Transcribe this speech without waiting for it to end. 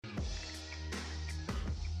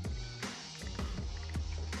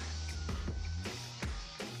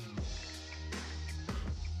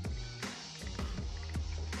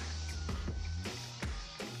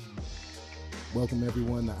Welcome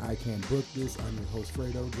everyone to I Can Book This. I'm your host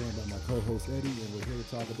Fredo, joined by my co-host Eddie, and we're here to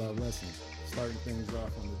talk about wrestling. Starting things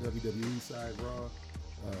off on the WWE side, Raw,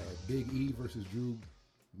 Big E versus Drew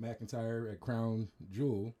McIntyre at Crown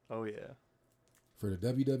Jewel. Oh yeah. For the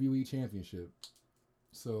WWE Championship.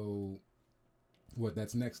 So,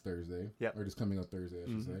 that's next Thursday? Yep. Or just coming up Thursday, I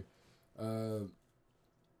should say.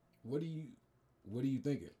 What do you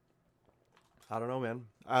thinking? I don't know,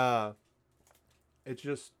 man. It's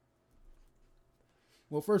just.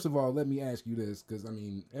 Well, first of all, let me ask you this, because,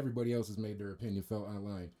 everybody else has made their opinion felt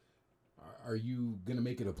online. Are you going to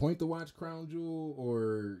make it a point to watch Crown Jewel,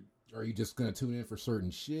 or are you just going to tune in for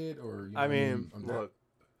certain shit? Or Look,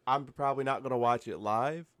 I'm probably not going to watch it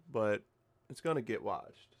live, but it's going to get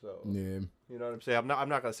watched. So, yeah. You know what I'm saying? I'm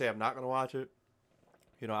not going to say I'm not going to watch it.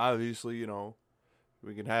 Obviously,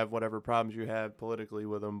 we can have whatever problems you have politically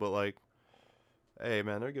with them, but, like, hey,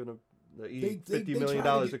 man, they're giving the $50 million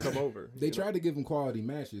to come over. They tried to give them quality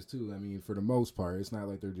matches too. For the most part, it's not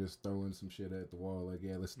like they're just throwing some shit at the wall. Like,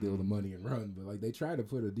 yeah, let's steal the money and run. But like, they try to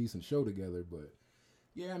put a decent show together. But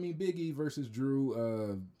yeah, Big E versus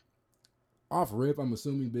Drew. Off rip, I'm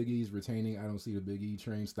assuming Big E's retaining. I don't see the Big E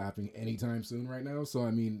train stopping anytime soon right now. So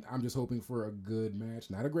I'm just hoping for a good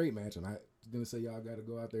match, not a great match. I'm not gonna say y'all got to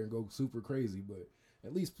go out there and go super crazy, but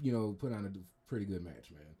at least put on a pretty good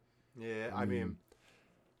match, man. Yeah,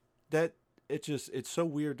 it's so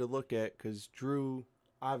weird to look at because Drew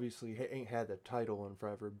obviously ain't had the title in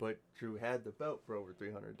forever, but Drew had the belt for over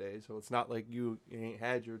 300 days, so it's not like you ain't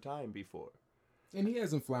had your time before. And he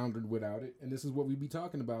hasn't floundered without it, and this is what we be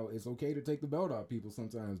talking about. It's okay to take the belt off people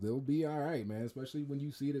sometimes. They'll be all right, man, especially when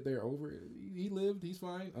you see that they're over it. He lived, he's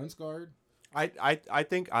fine, unscarred. I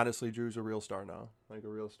think, honestly, Drew's a real star now. Like, a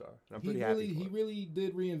real star. And I'm pretty happy for him. He really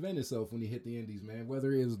did reinvent himself when he hit the Indies, man.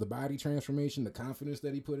 Whether it was the body transformation, the confidence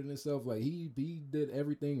that he put in himself, like, he did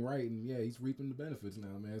everything right, and, yeah, he's reaping the benefits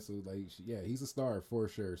now, man. So, like, yeah, he's a star for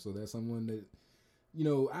sure. So that's someone that,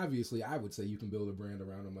 obviously, I would say you can build a brand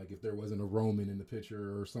around him. Like, if there wasn't a Roman in the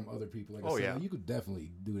picture or some other people, like I said, you could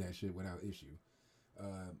definitely do that shit without issue.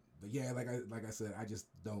 But yeah, like I said, I just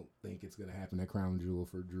don't think it's gonna happen at Crown Jewel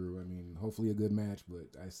for Drew. Hopefully a good match, but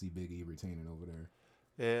I see Big E retaining over there.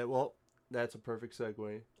 Yeah, well, that's a perfect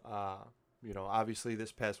segue. Obviously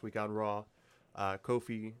this past week on Raw,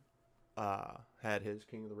 Kofi had his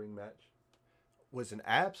King of the Ring match. Was an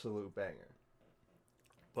absolute banger.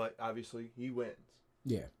 But obviously he wins.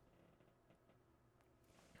 Yeah.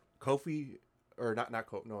 Kofi, or not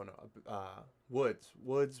Kofi, no.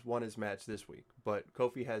 Woods won his match this week, but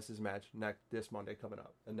Kofi has his match this Monday coming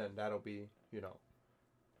up, and then that'll be,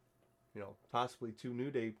 possibly two New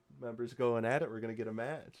Day members going at it. We're gonna get a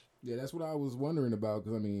match. Yeah, that's what I was wondering about,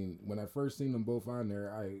 because when I first seen them both on there,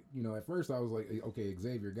 at first I was like, okay,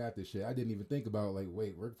 Xavier got this shit. I didn't even think about, like,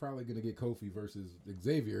 wait, we're probably gonna get Kofi versus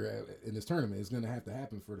Xavier in this tournament. It's gonna have to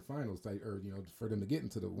happen for the finals, for them to get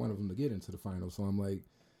into one of them to get into the finals. So I'm like,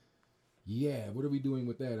 yeah, what are we doing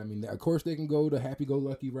with that? Of course they can go the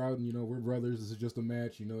happy-go-lucky route, and, we're brothers, this is just a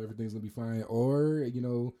match, everything's going to be fine. Or,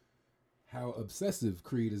 how obsessive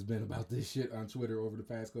Creed has been about this shit on Twitter over the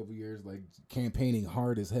past couple years, like, campaigning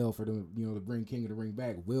hard as hell for them, to bring King of the Ring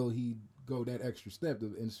back. Will he go that extra step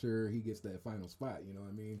to ensure he gets that final spot,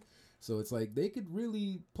 So it's like, they could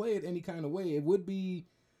really play it any kind of way. It would be,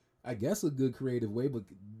 I guess, a good creative way, but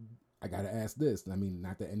I gotta ask this.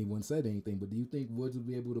 Not that anyone said anything, but do you think Woods would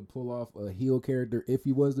be able to pull off a heel character if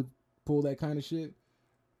he was to pull that kind of shit?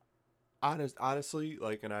 Honestly,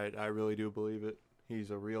 like, and I really do believe it. He's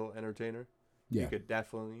a real entertainer. Yeah. He could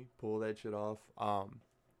definitely pull that shit off.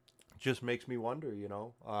 Just makes me wonder,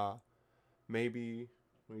 maybe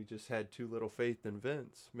we just had too little faith in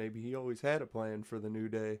Vince. Maybe he always had a plan for the New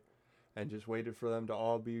Day and just waited for them to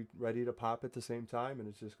all be ready to pop at the same time, and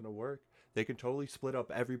it's just going to work. They can totally split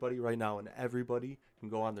up everybody right now, and everybody can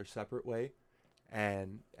go on their separate way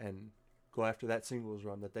and go after that singles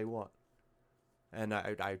run that they want. And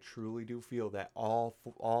I truly do feel that all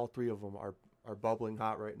three of them are bubbling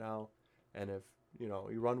hot right now. And if,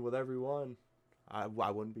 you run with everyone, I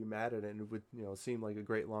wouldn't be mad at it. And it would, seem like a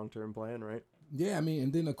great long-term plan, right? Yeah,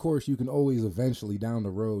 and then, of course, you can always eventually down the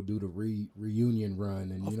road do the reunion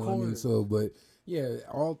run. And, of know course. what I mean? So, but, yeah,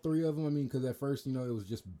 all three of them, because at first, it was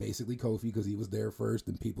just basically Kofi because he was there first.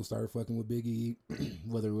 And people started fucking with Big E,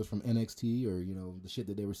 whether it was from NXT or, the shit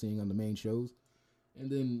that they were seeing on the main shows. And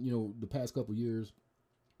then, the past couple years,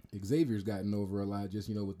 Xavier's gotten over a lot just,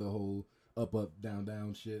 with the whole up,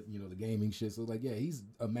 down shit, the gaming shit. So, like, yeah, he's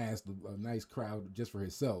amassed a nice crowd just for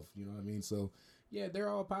himself, you know what I mean? So, yeah, they're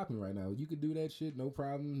all popping right now. You could do that shit, no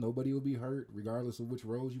problem. Nobody will be hurt, regardless of which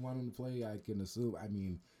roles you want them to play. I can assume,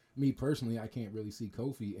 me personally, I can't really see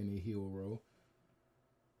Kofi in a heel role.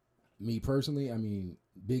 me personally, I mean,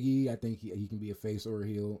 Big E, I think he can be a face or a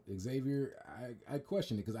heel. Xavier, I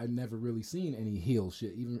question it because I've never really seen any heel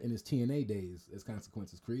shit, even in his TNA days as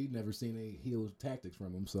Consequences. Creed, never seen any heel tactics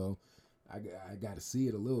from him, so I got to see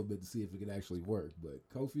it a little bit to see if it could actually work. But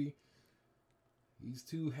Kofi, he's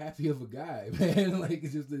too happy of a guy, man. Like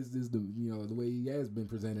it's just the the way he has been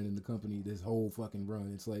presented in the company this whole fucking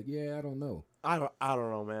run. It's like, yeah, I don't know. I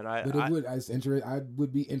don't know, man. I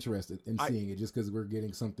would be interested in seeing it just because we're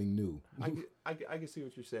getting something new. I can see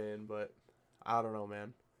what you're saying, but I don't know,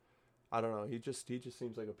 man. I don't know. He just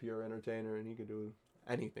seems like a pure entertainer, and he can do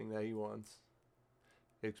anything that he wants.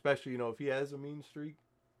 Especially, if he has a mean streak,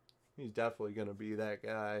 he's definitely gonna be that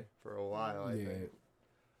guy for a while. I think.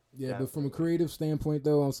 Yeah, definitely. But from a creative standpoint,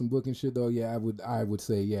 though, on some booking shit, though, yeah, I would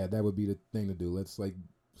say, yeah, that would be the thing to do. Let's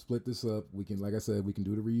split this up. We can, like I said, we can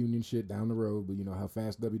do the reunion shit down the road, but you know how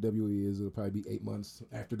fast WWE is. It'll probably be 8 months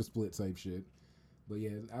after the split type shit. But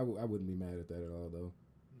yeah, I wouldn't be mad at that at all, though.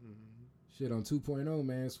 Mm-hmm. Shit on 2.0,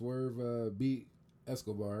 man. Swerve beat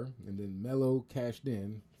Escobar, and then Melo cashed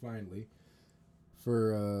in finally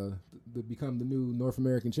for to become the new North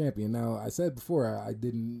American champion. Now, I said before I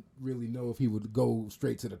didn't really know if he would go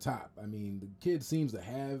straight to the top. I mean, the kid seems to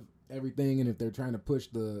have everything, and if they're trying to push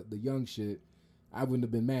the young shit, I wouldn't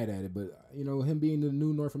have been mad at it. But, him being the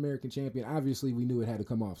new North American champion, obviously we knew it had to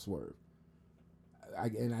come off Swerve. I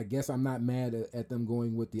guess I'm not mad at them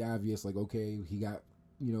going with the obvious, like, okay, he got,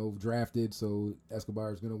 drafted, so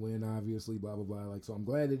Escobar is going to win, obviously, blah, blah, blah. Like, so I'm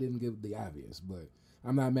glad they didn't give the obvious, but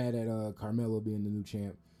I'm not mad at Carmelo being the new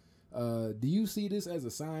champ. Do you see this as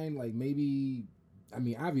a sign, like maybe, I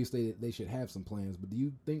mean, obviously they should have some plans, but do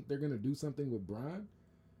you think they're going to do something with Braun?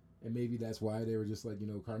 And maybe that's why they were just like,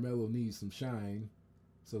 Carmelo needs some shine,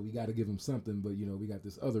 so we got to give him something. But we got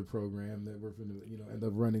this other program that we're gonna, end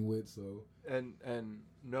up running with. So and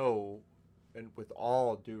with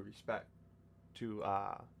all due respect to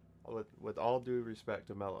with all due respect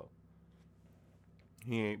to Melo,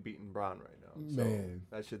 he ain't beating Braun right now. So man,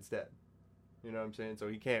 that shit's dead. You know what I'm saying? So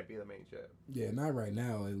he can't be the main champ. Yeah, not right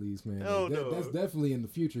now, at least, man. No. That's definitely in the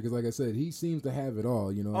future because, like I said, he seems to have it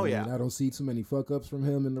all. Yeah. I don't see too many fuck ups from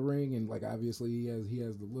him in the ring, and like obviously he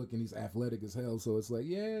has the look and he's athletic as hell. So it's like,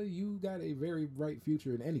 yeah, you got a very bright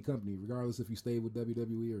future in any company, regardless if you stay with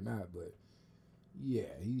WWE or not. But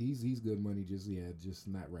yeah, he's good money. Just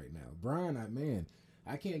not right now. Braun,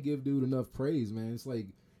 I can't give dude enough praise, man. It's like,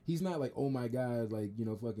 he's not like, oh my God, like,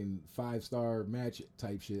 fucking 5-star match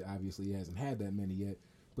type shit. Obviously, he hasn't had that many yet.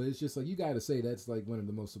 But it's just like, you got to say that's like one of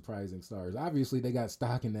the most surprising stars. Obviously, they got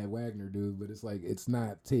stock in that Wagner dude, but it's like, it's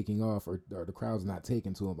not taking off or the crowd's not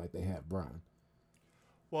taking to him like they have Braun.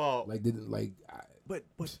 Well,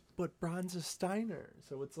 but Braun's a Steiner.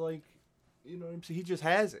 So it's like, you know what I'm saying? He just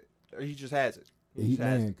has it. Or he just has it.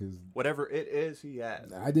 Because whatever it is, he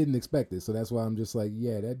has. I didn't expect it, so that's why I'm just like,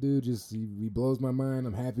 yeah, that dude he blows my mind.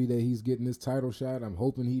 I'm happy that he's getting this title shot. I'm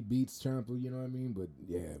hoping he beats Ciampa, you know what I mean? But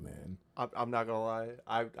yeah, man, I'm not gonna lie.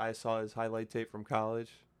 I saw his highlight tape from college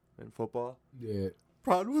in football. Yeah,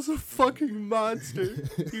 Braun was a fucking monster.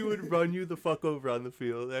 He would run you the fuck over on the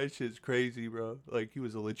field. That shit's crazy, bro. Like, he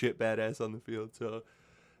was a legit badass on the field. So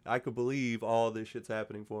I could believe all this shit's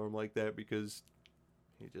happening for him like that because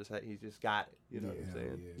he just got it. You know what I'm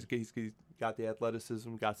saying? Yeah. He's got the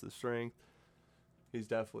athleticism, got the strength. He's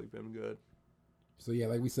definitely been good. So yeah,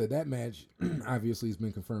 like we said, that match obviously has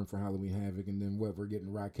been confirmed for Halloween Havoc, and then we're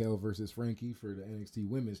getting Raquel versus Frankie for the NXT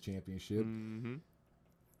Women's Championship. Mm-hmm.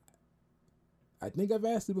 I think I've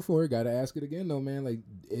asked it before. Got to ask it again though, man. Like,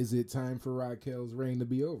 is it time for Raquel's reign to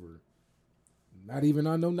be over? Not even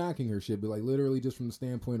on no knocking her shit, but like literally just from the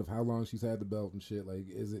standpoint of how long she's had the belt and shit. Like,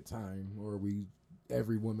 is it time, or are we?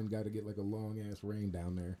 Every woman got to get like a long ass reign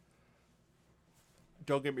down there.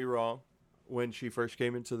 Don't get me wrong. When she first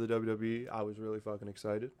came into the WWE, I was really fucking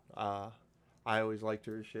excited. I always liked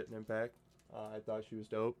her shit in Impact. I thought she was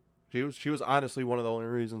dope. She was honestly one of the only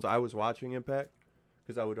reasons I was watching Impact,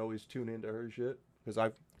 because I would always tune into her shit because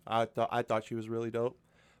I thought she was really dope.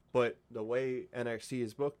 But the way NXT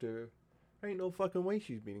has booked her, there ain't no fucking way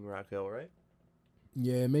she's beating Raquel, right?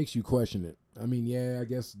 Yeah, it makes you question it. I mean, yeah, I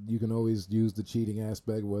guess you can always use the cheating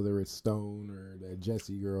aspect, whether it's Stone or that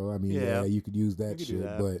Jessie girl. I mean, yeah you could use that shit.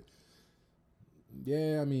 But,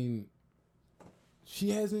 yeah, I mean,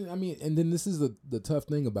 she hasn't, I mean, and then this is the tough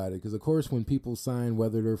thing about it, because, of course, when people sign,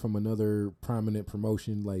 whether they're from another prominent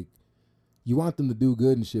promotion, like, you want them to do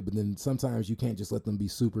good and shit, but then sometimes you can't just let them be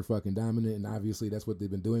super fucking dominant, and obviously that's what they've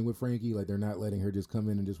been doing with Frankie. Like, they're not letting her just come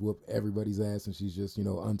in and just whoop everybody's ass, and she's just,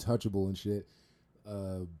 untouchable and shit.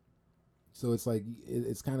 So it's like,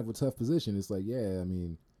 it's kind of a tough position. It's like, yeah, I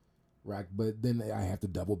mean, Rock, but then I have to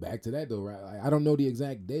double back to that though, right? I don't know the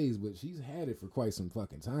exact days, but she's had it for quite some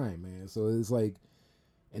fucking time, man. So it's like,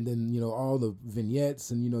 and then all the vignettes,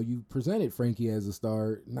 and you presented Frankie as a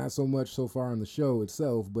star, not so much so far on the show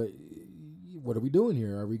itself, but what are we doing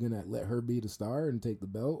here? Are we gonna let her be the star and take the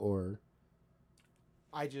belt, or?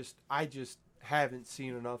 I just haven't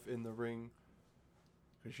seen enough in the ring.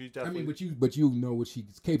 Cause she's definitely. I mean, but you know what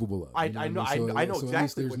she's capable of. I know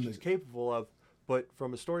exactly what she's capable of. But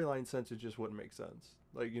from a storyline sense, it just wouldn't make sense.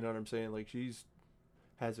 Like, you know what I'm saying? Like,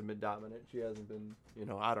 hasn't been dominant. She hasn't been,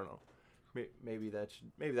 I don't know. Maybe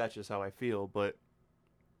that's just how I feel. But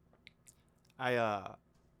I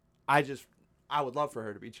would love for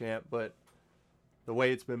her to be champ. But the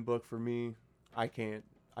way it's been booked for me, I can't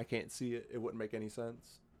see it. It wouldn't make any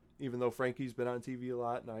sense. Even though Frankie's been on TV a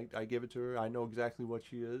lot, and I give it to her. I know exactly what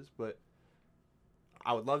she is, but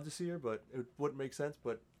I would love to see her, but it wouldn't make sense.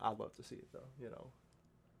 But I'd love to see it, though.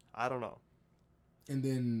 I don't know. And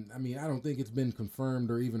then, I mean, I don't think it's been confirmed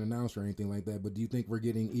or even announced or anything like that. But do you think we're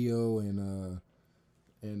getting Io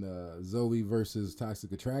and Zoe versus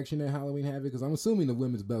Toxic Attraction at Halloween Havoc? Because I'm assuming the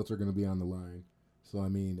women's belts are going to be on the line. So I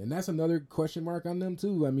mean, and that's another question mark on them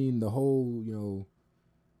too. I mean, the whole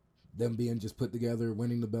them being just put together,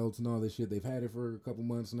 winning the belts and all this shit. They've had it for a couple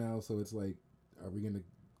months now. So it's like, are we going to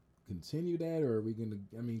continue that, or are we gonna?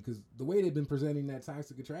 I mean, because the way they've been presenting that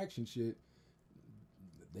Toxic Attraction shit,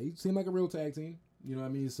 they seem like a real tag team. You know what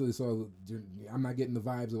I mean? So I'm not getting the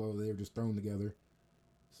vibes of they were just thrown together.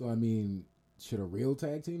 So I mean, should a real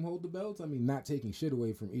tag team hold the belts? I mean, not taking shit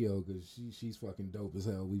away from Io because she's fucking dope as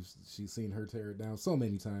hell. She's seen her tear it down so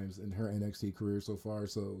many times in her NXT career so far.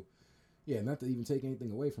 So yeah, not to even take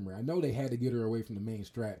anything away from her. I know they had to get her away from the main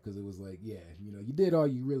strap because it was like, yeah, you did all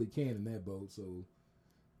you really can in that boat. So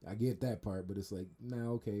I get that part, but it's like,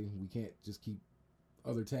 okay, we can't just keep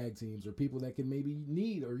other tag teams or people that can maybe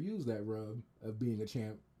need or use that rub of being a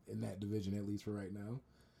champ in that division, at least for right now.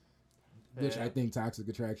 Yeah. Which I think Toxic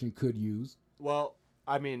Attraction could use. Well,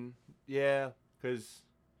 I mean, yeah, because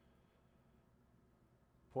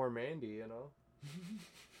poor Mandy,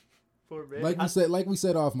 Poor Mandy. Like we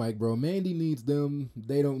said off mic, bro. Mandy needs them.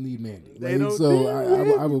 They don't need Mandy. They don't so need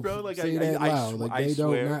I will bro. say that loud. They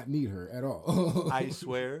do not need her at all. I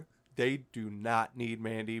swear, they do not need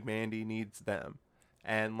Mandy. Mandy needs them.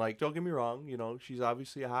 And don't get me wrong, she's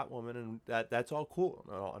obviously a hot woman, and that's all cool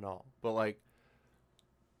and all. But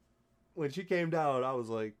when she came down, I was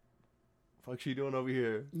like, fuck she doing over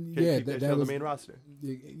here? That's on the main roster.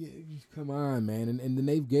 Come on, man. And then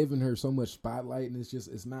they've given her so much spotlight, and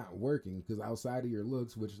it's not working because outside of your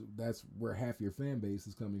looks, which that's where half your fan base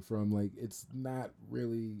is coming from, it's not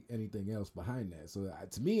really anything else behind that. So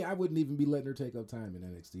to me, I wouldn't even be letting her take up time in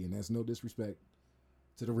NXT, and that's no disrespect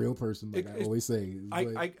to the real person, I always say.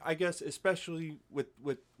 I guess especially with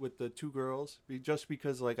the two girls, just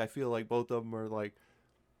because I feel like both of them are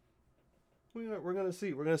we're gonna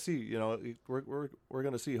see. We're gonna see. We're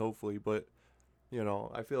gonna see. Hopefully, but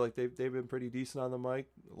I feel like they've been pretty decent on the mic.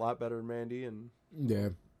 A lot better than Mandy, and yeah.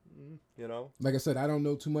 Like I said, I don't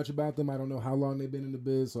know too much about them. I don't know how long they've been in the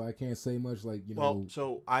biz, so I can't say much. Well,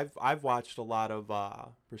 so I've watched a lot of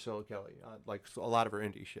Priscilla Kelly, a lot of her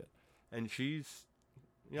indie shit, and she's.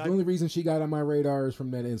 The only reason she got on my radar is from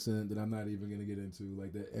that incident that I'm not even gonna get into,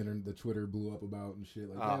 the Twitter blew up about and shit.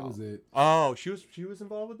 That was it. Oh, she was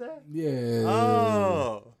involved with that? Yeah.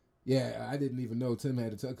 Oh. Yeah, I didn't even know Tim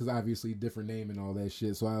had to tell because obviously different name and all that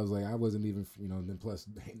shit. So I was like, I wasn't even, then plus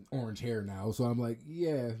orange hair now. So I'm like,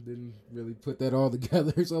 yeah, didn't really put that all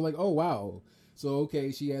together. So I'm like, oh wow. So okay,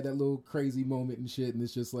 she had that little crazy moment and shit, and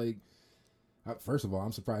it's just like. First of all,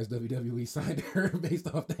 I'm surprised WWE signed her based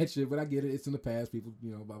off that shit, but I get it. It's in the past. People,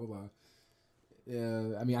 blah, blah, blah.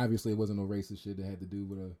 Yeah, I mean, obviously it wasn't no racist shit that had to do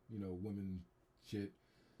with women shit.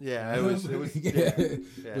 Yeah, it was. Yeah.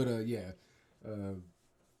 Yeah.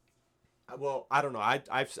 But, well, I don't know.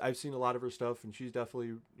 I've seen a lot of her stuff, and she's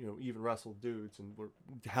definitely, even wrestled dudes and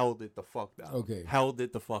held it the fuck down. Okay. Held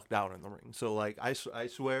it the fuck down in the ring. So, I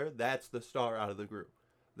swear that's the star out of the group.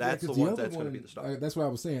 That's the one that's going to be the star. That's what I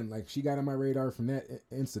was saying. She got on my radar from that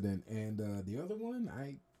incident. And the other one,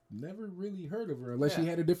 I never really heard of her. Unless she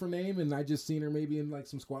had a different name and I just seen her maybe in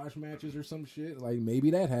some squash matches or some shit.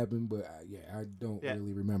 Maybe that happened. But I don't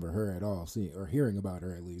really remember her at all. Seeing or hearing about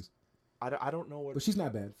her at least. I don't know what. But she's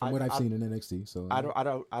not bad from what I've seen in NXT. So I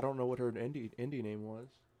don't know what her indie name was.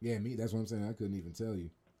 Yeah, that's what I'm saying. I couldn't even tell you.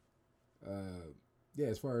 Yeah,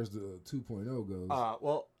 as far as the 2.0 goes.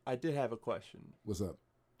 Well, I did have a question. What's up?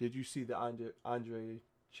 Did you see the Andre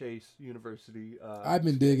Chase University? I've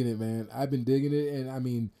been digging it, man. I've been digging it, and I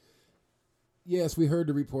mean, yes, we heard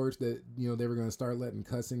the reports that they were gonna start letting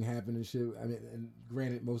cussing happen and shit. I mean, and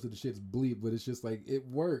granted, most of the shit's bleep, but it's just like it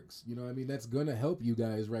works. You know, what I mean, that's gonna help you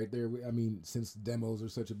guys right there. I mean, since demos are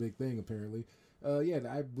such a big thing, apparently, yeah,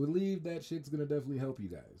 I believe that shit's gonna definitely help you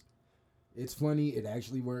guys. It's funny. It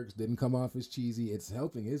actually works. Didn't come off as cheesy. It's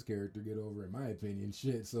helping his character get over, in my opinion.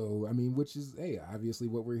 Shit. So I mean, which is obviously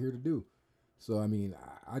what we're here to do. So I mean,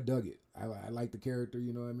 I dug it. I like the character.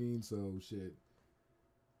 You know what I mean? So shit.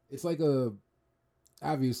 It's like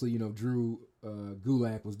obviously Drew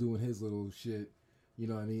Gulak was doing his little shit. You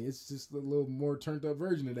know what I mean? It's just a little more turned up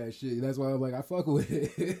version of that shit. That's why I'm like, I fuck with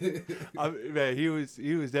it. Man, he was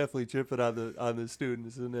definitely tripping on the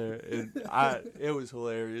students in there, and it was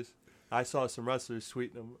hilarious. I saw some wrestlers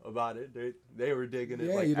tweeting them about it. They were digging it.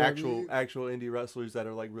 Yeah, like actual indie wrestlers that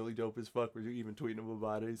are like really dope as fuck were even tweeting them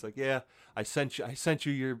about it. He's like, yeah, I sent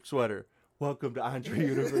you your sweater. Welcome to Andre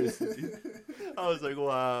University. I was like,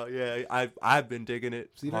 wow, yeah, I've been digging it.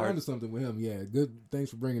 See, they're onto something with him. Yeah, good. Thanks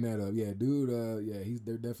for bringing that up. Yeah, dude.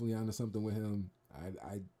 They're definitely onto something with him.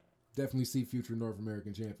 I definitely see future North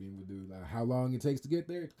American champion with dude. How long it takes to get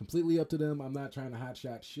there, it's completely up to them. I'm not trying to hot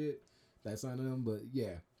shot shit. That's on them. But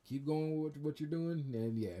yeah, keep going with what you're doing,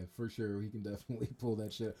 and yeah, for sure, he can definitely pull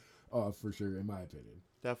that shit off for sure, in my opinion.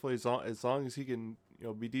 Definitely, as long as he can,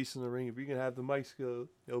 be decent in the ring. If he can have the mic skill,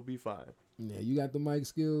 he'll be fine. Yeah, you got the mic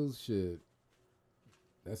skills. Shit,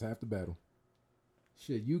 that's half the battle.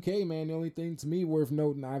 Shit, UK, man, the only thing to me worth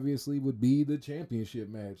noting, obviously, would be the championship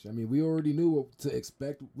match. I mean, we already knew what to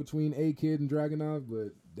expect between A-Kid and Dragunov,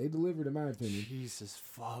 but they delivered, in my opinion. Jesus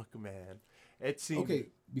fuck, man. It seemed... Okay,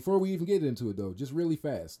 before we even get into it, though, just really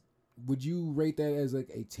fast, would you rate that as like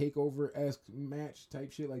a takeover-esque match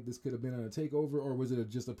type shit? Like this could have been on a takeover, or was it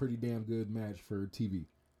just a pretty damn good match for TV?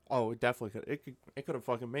 Oh, it definitely could. It could have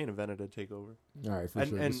fucking main evented a takeover. All right, for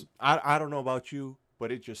sure. And I don't know about you,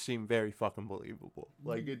 but it just seemed very fucking believable.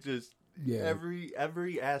 Like it just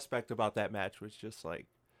every aspect about that match was just like,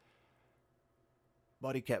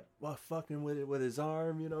 Buddy kept fucking with it with his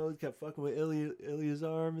arm, he kept fucking with Ilya's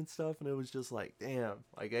arm and stuff, and it was just like, damn,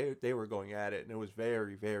 like they were going at it, and it was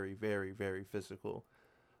very, very, very, very physical.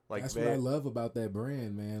 Like that's what I love about that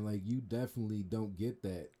brand, man. Like you definitely don't get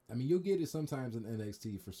that. I mean, you'll get it sometimes in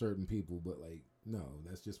NXT for certain people, but like no,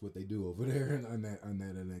 that's just what they do over there on that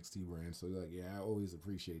NXT brand. So like, yeah, I always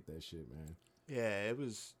appreciate that shit, man. Yeah, it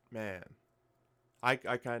was, man. I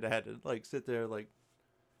kind of had to like sit there, like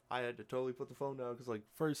I had to totally put the phone down because like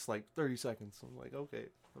first like 30 seconds, I'm like, okay,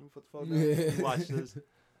 let me put the phone down, watch this,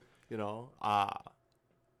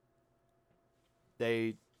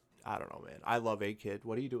 I don't know, man. I love A-Kid.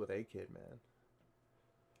 What do you do with A-Kid, man?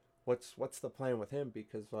 What's the plan with him?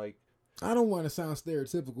 Because like, I don't want to sound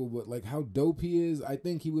stereotypical, but like how dope he is, I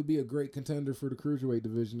think he would be a great contender for the cruiserweight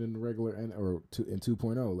division in the regular in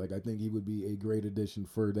 2.0. Like I think he would be a great addition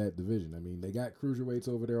for that division. I mean, they got cruiserweights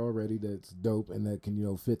over there already that's dope and that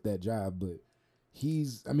can fit that job. But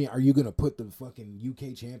are you gonna put the fucking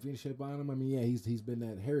UK championship on him? I mean, yeah, he's been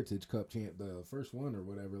that Heritage Cup champ, the first one or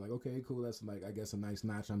whatever. Like, okay, cool, that's like I guess a nice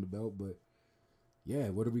notch on the belt, but. Yeah,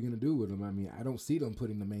 what are we going to do with him? I mean, I don't see them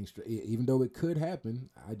putting the main straight. Even though it could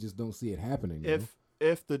happen, I just don't see it happening.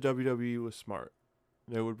 If the WWE was smart,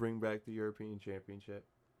 they would bring back the European Championship.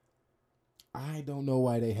 I don't know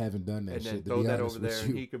why they haven't done that and shit. And then throw that over there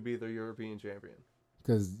and he could be the European champion.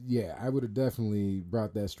 Because, yeah, I would have definitely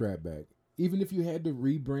brought that strap back. Even if you had to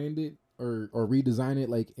rebrand it or redesign it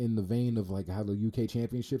like in the vein of like how the UK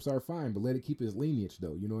championships are, fine, but let it keep its lineage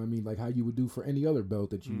though. You know what I mean? Like how you would do for any other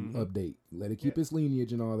belt that you update. Let it keep its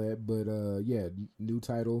lineage and all that. But new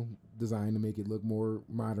title design to make it look more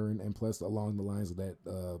modern and plus along the lines of that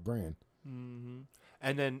brand. Mm-hmm.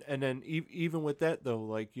 And then even with that though,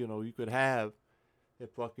 like you could have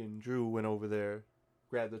if fucking Drew went over there,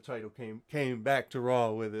 grabbed the title, came back to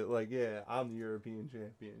Raw with it. Like, yeah, I'm the European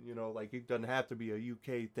champion. Like it doesn't have to be a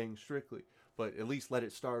UK thing strictly, but at least let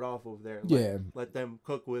it start off over there. And let them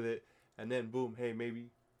cook with it, and then boom, hey,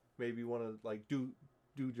 maybe one of like do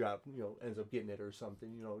job, ends up getting it or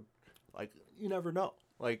something. Like you never know.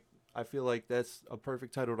 Like I feel like that's a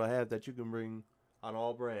perfect title to have that you can bring on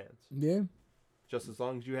all brands. Yeah. Just as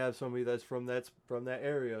long as you have somebody that's from that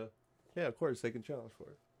area, yeah, of course they can challenge for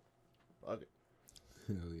it. Okay.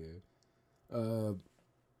 Hell yeah.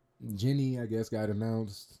 Jenny, I guess, got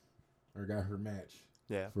announced or got her match.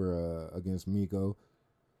 Yeah. For against Miko.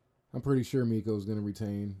 I'm pretty sure Miko's gonna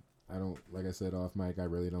retain. I don't, like I said off mic, I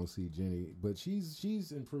really don't see Jenny, but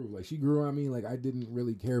she's improved. Like she grew on me. Like I didn't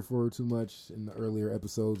really care for her too much in the earlier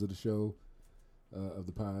episodes of the show, of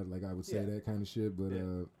the pod. Like I would say that kind of shit, but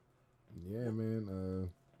yeah, man.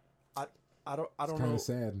 I don't it's know. Kind of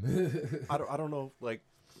sad. I don't know. Like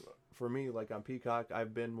for me, like on Peacock,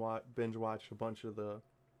 I've been binge watched a bunch of the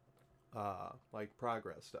like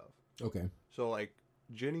progress stuff. Okay. So like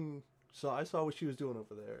Jenny, so I saw what she was doing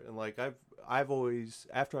over there, and like I've always,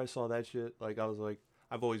 after I saw that shit, like I was like,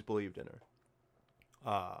 I've always believed in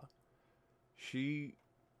her.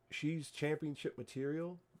 She's championship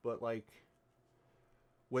material, but like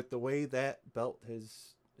with the way that belt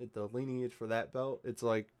has, the lineage for that belt, it's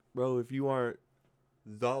like, bro, if you aren't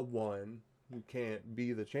the one, you can't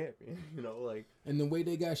be the champion, you know, like. And the way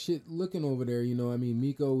they got shit looking over there, you know, I mean,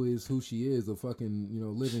 Miko is who she is, a fucking, you know,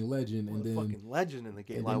 living legend, and then fucking legend in the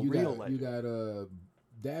game, and like then real legend. You got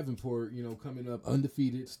Davenport, you know, coming up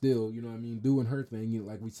undefeated still, you know what I mean, doing her thing. You know,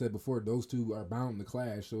 like we said before, those two are bound to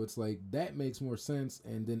clash, so it's like that makes more sense.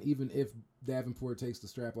 And then even if Davenport takes the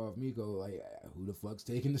strap off Miko, like who the fuck's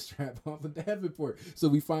taking the strap off of Davenport? So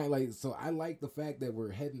we find like, so I like the fact that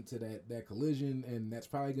we're heading to that collision, and that's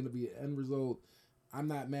probably going to be an end result. I'm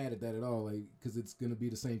not mad at that at all, like, because it's going to be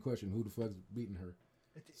the same question: who the fuck's beating her?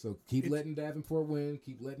 So keep letting Davenport win,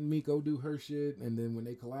 keep letting Miko do her shit, and then when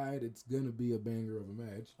they collide, it's gonna be a banger of a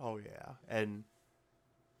match. Oh yeah, and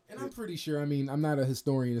I'm pretty sure. I mean, I'm not a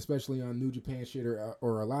historian, especially on New Japan shit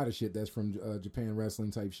or a lot of shit that's from Japan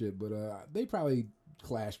wrestling type shit, but they probably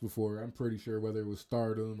clashed before. I'm pretty sure, whether it was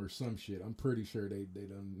Stardom or some shit. I'm pretty sure they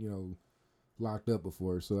done, you know, locked up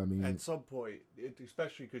before. So I mean, at some point,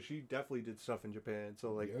 especially because she definitely did stuff in Japan,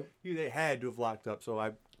 so like they had to have locked up. So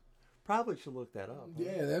I probably should look that up. Huh?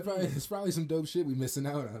 Yeah, it's probably some dope shit we missing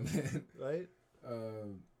out on, man. Right?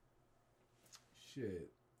 Shit.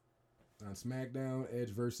 On SmackDown, Edge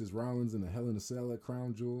versus Rollins in a Hell in a Cell at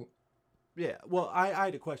Crown Jewel. Yeah, well, I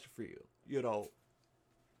had a question for you. You know,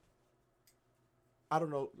 I don't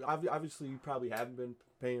know. Obviously, you probably haven't been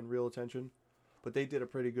paying real attention, but they did a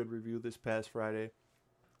pretty good review this past Friday.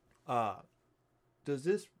 Does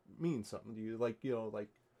this mean something to you? Like, you know, like,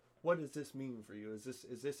 what does this mean for you? Is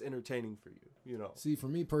this entertaining for you? You know. See, for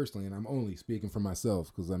me personally, and I'm only speaking for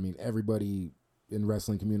myself, because I mean everybody in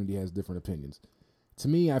wrestling community has different opinions. To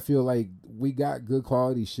me, I feel like we got good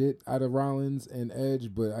quality shit out of Rollins and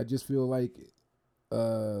Edge, but I just feel like,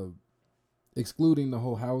 excluding the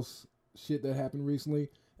whole house shit that happened recently,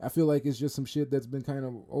 I feel like it's just some shit that's been kind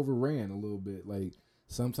of overran a little bit. Like,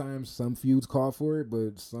 sometimes some feuds call for it,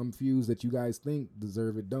 but some feuds that you guys think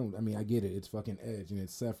deserve it don't. I mean, I get it. It's fucking Edge and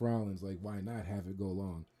it's Seth Rollins. Like, why not have it go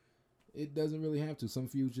long? It doesn't really have to. Some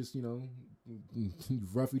feuds just, you know,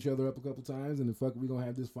 rough each other up a couple times, and then fuck, we're going to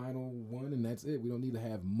have this final one, and that's it. We don't need to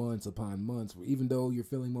have months upon months, even though you're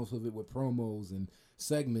filling most of it with promos and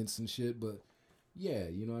segments and shit. But yeah,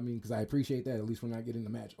 you know what I mean? Because I appreciate that. At least we're not getting the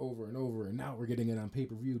match over and over, and now we're getting it on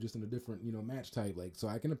pay-per-view just in a different, you know, match type. Like, so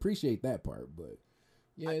I can appreciate that part, but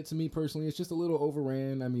yeah, to me personally, it's just a little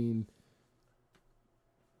overran. I mean,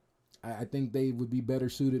 I think they would be better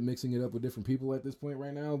suited mixing it up with different people at this point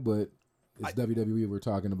right now, but it's WWE we're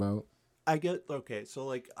talking about. I get, okay, so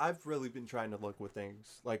like I've really been trying to look with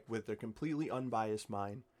things like with a completely unbiased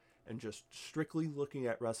mind and just strictly looking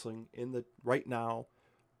at wrestling in the right now.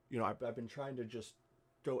 You know, I've been trying to just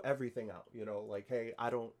throw everything out, you know, like, hey,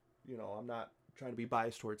 I don't, you know, I'm not trying to be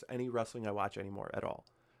biased towards any wrestling I watch anymore at all,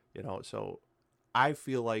 you know. So I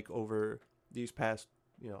feel like over these past,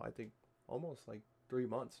 you know, I think almost like 3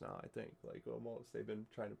 months now, I think like almost they've been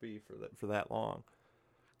trying to be for that long,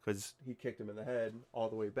 because he kicked him in the head all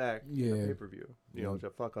the way back in the pay-per-view, you know, to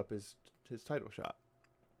fuck up his title shot.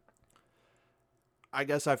 I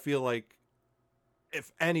guess I feel like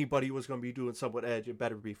if anybody was going to be doing something with Edge, it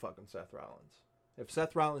better be fucking Seth Rollins. If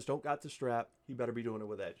Seth Rollins don't got the strap, he better be doing it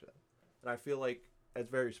with Edge then. And I feel like that's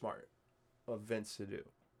very smart of Vince to do.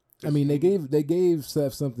 I mean, they gave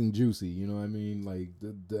Seth something juicy, you know what I mean? Like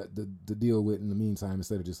the deal with in the meantime,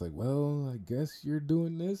 instead of just like, well, I guess you're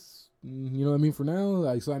doing this, you know what I mean, for now.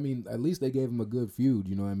 Like, so I mean, at least they gave him a good feud,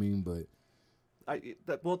 you know what I mean? But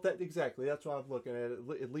exactly. That's why I'm looking at it.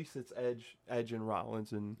 At least it's Edge and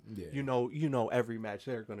Rollins, and you know every match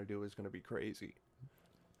they're going to do is going to be crazy.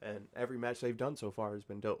 And every match they've done so far has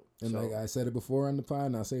been dope. And like I said it before on the pod,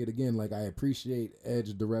 and I'll say it again, like I appreciate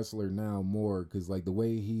Edge the wrestler now more, because like the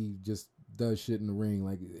way he just does shit in the ring,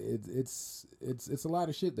 like it's a lot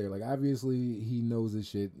of shit there. Like obviously he knows his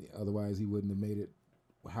shit, otherwise he wouldn't have made it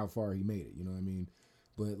how far he made it, you know what I mean?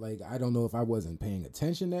 But like I don't know if I wasn't paying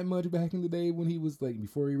attention that much back in the day when he was like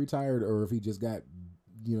before he retired, or if he just got,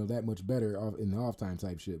 you know, that much better in the off time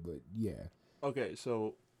type shit. But yeah. Okay,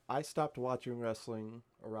 so I stopped watching wrestling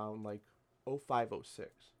around like 05, 06.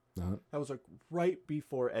 Uh-huh. That was like right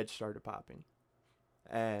before Edge started popping.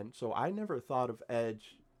 And so I never thought of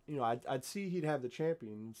Edge, you know, I'd see he'd have the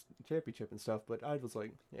championship and stuff, but I was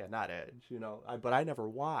like, yeah, not Edge, you know. But I never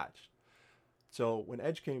watched. So when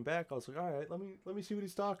Edge came back, I was like, all right, let me see what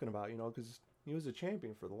he's talking about, you know, because he was a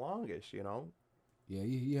champion for the longest, you know. Yeah,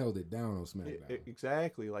 he held it down on SmackDown.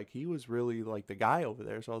 Exactly, like he was really like the guy over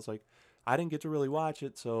there. So I was like, I didn't get to really watch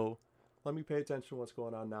it, so let me pay attention to what's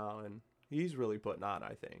going on now. And he's really putting on.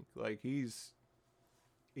 I think like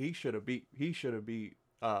he should have beat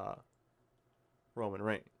Roman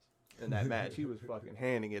Reigns in that match. He was fucking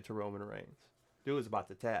handing it to Roman Reigns. Dude was about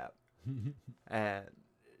to tap, and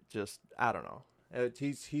just I don't know.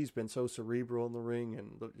 He's been so cerebral in the ring,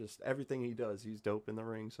 and just everything he does, he's dope in the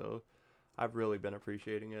ring. So I've really been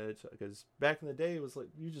appreciating Edge, because back in the day, it was like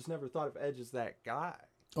you just never thought of Edge as that guy.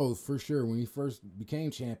 Oh, for sure. When he first became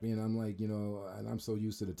champion, I'm like, you know, and I'm so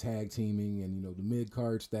used to the tag teaming and, you know, the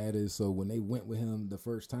mid-card status. So when they went with him the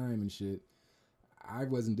first time and shit, I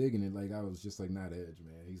wasn't digging it. Like, I was just like, not Edge,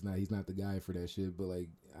 man. He's not the guy for that shit. But, like,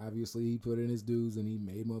 obviously he put in his dues and he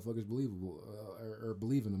made motherfuckers believable or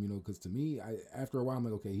believe in him, you know, because to me, after a while, I'm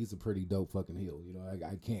like, okay, he's a pretty dope fucking heel. You know,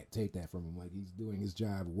 I can't take that from him. Like, he's doing his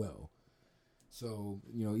job well. So,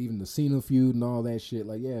 you know, even the Cena feud and all that shit,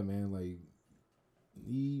 like, yeah, man, like,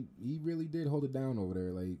 he really did hold it down over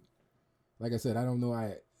there. Like I said, I don't know.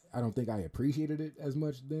 I don't think I appreciated it as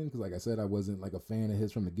much then, because like I said, I wasn't like a fan of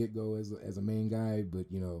his from the get go as a main guy. But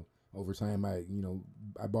you know, over time, I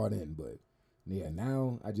bought in. But yeah,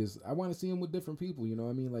 now I want to see him with different people. You know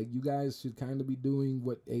what I mean? Like, you guys should kind of be doing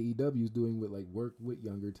what AEW is doing with, like, work with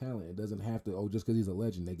younger talent. It doesn't have to, just because he's a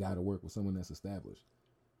legend, they got to work with someone that's established.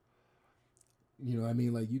 You know what I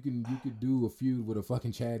mean? Like, you could do a feud with a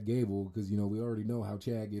fucking Chad Gable, because, you know, we already know how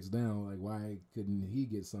Chad gets down. Like, why couldn't he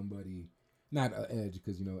get somebody, not Edge,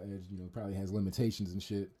 because, you know, Edge, you know, probably has limitations and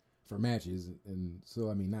shit for matches. And so,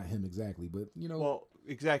 I mean, not him exactly, but, you know. Well,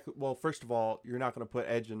 exactly. Well, first of all, you're not going to put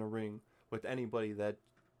Edge in the ring with anybody that,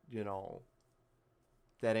 you know,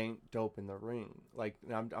 that ain't dope in the ring. Like,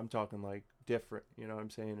 I'm talking, like, different, you know what I'm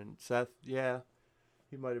saying? And Seth, yeah,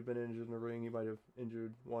 he might have been injured in the ring. He might have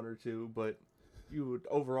injured one or two, but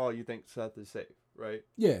overall you think Seth is safe, right?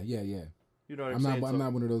 Yeah. You know what I'm saying? I'm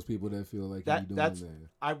not one of those people that feel like that's that.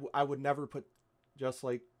 I would never put, just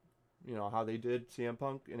like, you know, how they did CM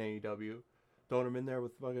Punk in AEW, throwing him in there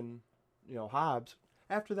with fucking, you know, Hobbs.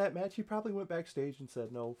 After that match, he probably went backstage and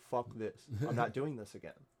said, "No, fuck this. I'm not doing this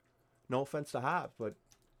again." No offense to Hobbs, but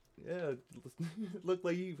yeah, it looked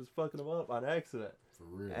like he was fucking him up on accident. For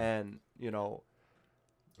real. And, you know,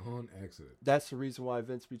 on accident. That's the reason why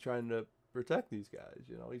Vince be trying to protect these guys.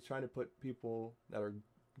 You know, he's trying to put people that are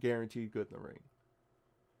guaranteed good in the ring.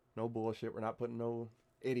 No bullshit. We're not putting no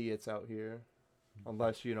idiots out here,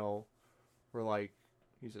 unless, you know, we're like,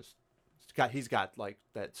 he's got like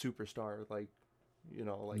that superstar, like, you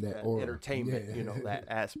know, like that entertainment, yeah. You know, that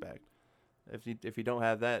aspect. If you don't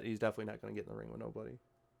have that, he's definitely not going to get in the ring with nobody.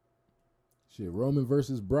 Shit, Roman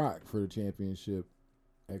versus Brock for the championship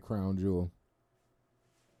at Crown Jewel.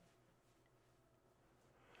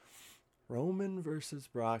 Roman versus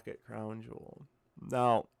Brock at Crown Jewel.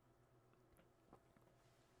 Now,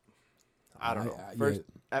 I don't know.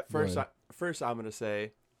 First, I'm gonna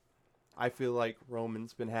say, I feel like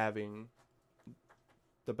Roman's been having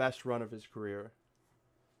the best run of his career.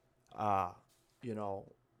 You know,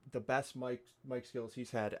 the best mic skills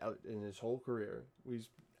he's had out in his whole career. He's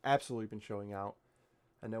absolutely been showing out,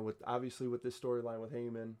 and then with this storyline with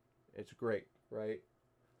Heyman, it's great, right?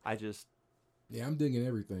 Yeah, I'm digging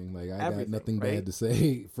everything. Like, I got nothing bad to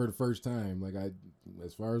say for the first time. Like,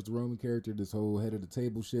 as far as the Roman character, this whole head of the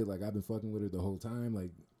table shit, like, I've been fucking with it the whole time.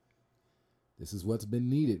 Like, this is what's been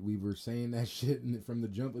needed. We were saying that shit from the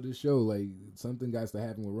jump of the show. Like, something got to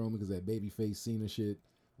happen with Roman, because that babyface Cena shit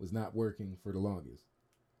was not working for the longest.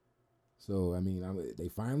 So, I mean, they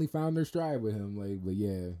finally found their stride with him. Like, but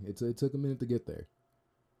yeah, it took a minute to get there.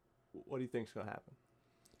 What do you think's gonna happen?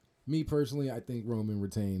 Me personally, I think Roman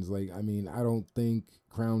retains. Like, I mean, I don't think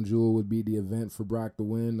Crown Jewel would be the event for Brock to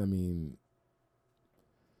win. I mean,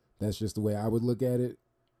 that's just the way I would look at it.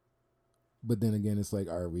 But then again, it's like,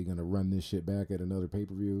 are we going to run this shit back at another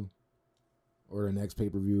pay-per-view? Or the next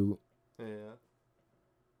pay-per-view? Yeah.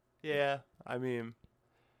 Yeah, I mean,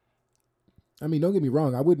 don't get me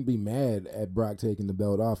wrong. I wouldn't be mad at Brock taking the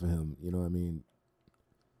belt off of him. You know what I mean?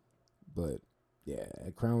 But yeah,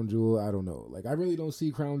 at Crown Jewel, I don't know. Like, I really don't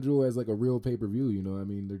see Crown Jewel as like a real pay-per-view, you know what I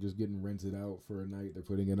mean? They're just getting rented out for a night. They're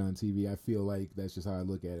putting it on TV. I feel like that's just how I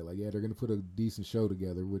look at it. Like, yeah, they're going to put a decent show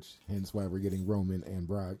together, which hence why we're getting Roman and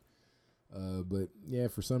Brock. But yeah,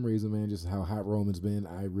 for some reason, man, just how hot Roman's been,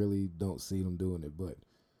 I really don't see them doing it. But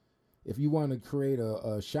if you want to create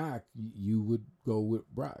a shock, you would go with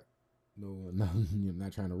Brock. No, I'm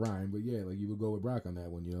not trying to rhyme, but yeah, like, you would go with Brock on that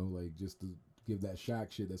one, you know, like, just to give that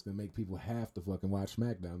shock shit that's going to make people have to fucking watch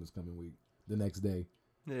SmackDown this coming week. the next day.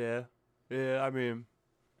 Yeah. Yeah, I mean,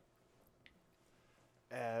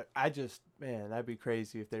 I just, man, that'd be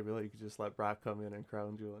crazy if they really could just let Brock come in and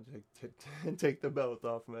crown Jewel and and take the belt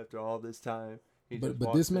off him after all this time. He just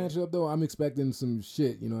But this walks in. matchup though, I'm expecting some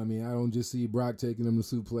shit. You know what I mean? I don't just see Brock taking him to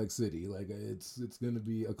Suplex City. Like it's gonna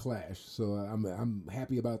be a clash. So I'm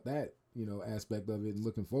happy about that, you know, aspect of it and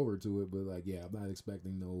looking forward to it. But like, yeah, I'm not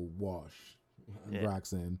expecting no wash on Yeah.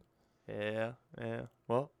 Brock's end. Yeah, yeah.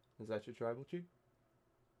 Well, is that your tribal chief?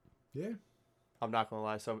 Yeah. I'm not gonna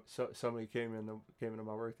lie. Somebody came into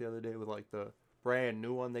my work the other day with like the brand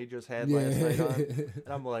new one they just had last night on, and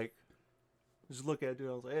I'm like, just look at it, dude.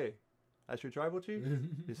 I was like, hey, that's your tribal chief?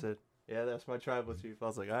 He said, yeah, that's my tribal chief. I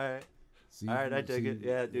was like, all right. All right, I dig it.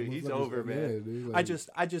 Yeah, dude, he's over, man. Yeah, dude, like,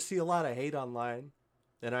 I just see a lot of hate online,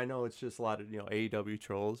 and I know it's just a lot of AEW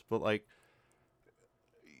trolls, but like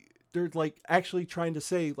they're like actually trying to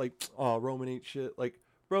say like, oh, Roman ain't shit. Like,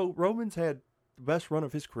 bro, Roman's had the best run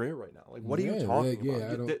of his career right now. Like, what are you talking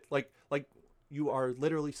about? Like you are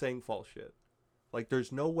literally saying false shit. Like,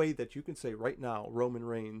 there's no way that you can say right now Roman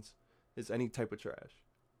Reigns is any type of trash.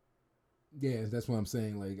 Yeah, that's what I'm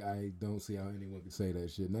saying. Like, I don't see how anyone could say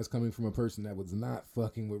that shit. And that's coming from a person that was not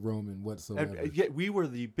fucking with Roman whatsoever. And yet we were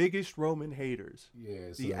the biggest Roman haters.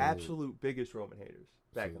 Yeah, The absolute biggest Roman haters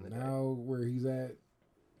back in the day. Now where he's at,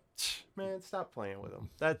 man, stop playing with him.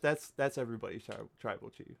 That's everybody's tribal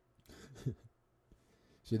chief.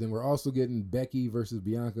 Shit, then we're also getting Becky versus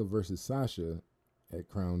Bianca versus Sasha at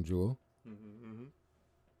Crown Jewel. Mm-hmm.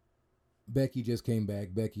 Becky just came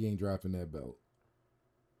back. Becky ain't dropping that belt.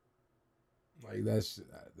 Like that's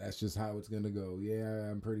just how it's gonna go.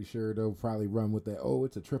 Yeah, I'm pretty sure they'll probably run with that. Oh,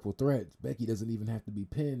 it's a triple threat. Becky doesn't even have to be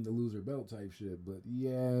pinned to lose her belt type shit. But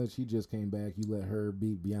yeah, she just came back. You let her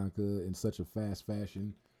beat Bianca in such a fast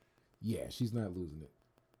fashion. Yeah, she's not losing it.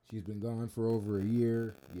 She's been gone for over a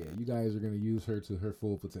year. Yeah, you guys are gonna use her to her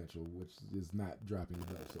full potential, which is not dropping the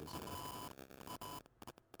belt so soon.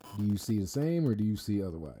 Do you see the same or do you see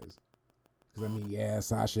otherwise? Because I mean, yeah,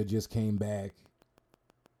 Sasha just came back.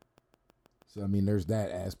 So, I mean, there's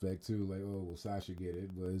that aspect, too. Like, oh, will Sasha get it?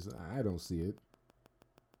 But I don't see it.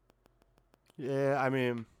 Yeah, I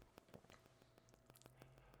mean,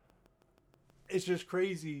 it's just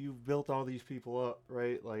crazy. You've built all these people up,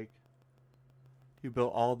 right? Like, you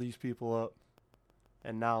built all these people up.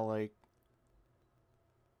 And now, like,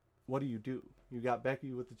 what do? You got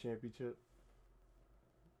Becky with the championship.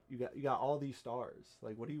 You got all these stars.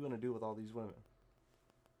 Like, what are you going to do with all these women?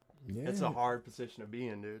 Yeah. It's a hard position to be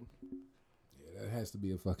in, dude. Yeah, that has to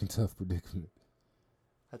be a fucking tough predicament.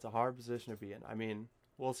 That's a hard position to be in. I mean,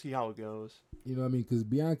 we'll see how it goes. You know what I mean? Because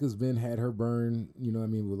Bianca's been had her burn. You know what I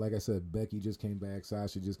mean? But like I said, Becky just came back.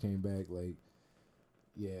 Sasha just came back. Like,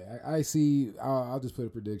 yeah, I see. I'll just put a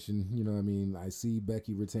prediction. You know what I mean? I see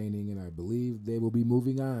Becky retaining, and I believe they will be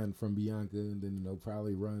moving on from Bianca, and then they'll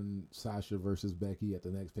probably run Sasha versus Becky at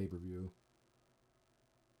the next pay-per-view.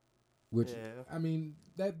 Which, yeah. I mean,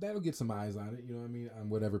 that'll get some eyes on it, you know what I mean, on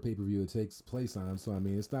whatever pay-per-view it takes place on. So, I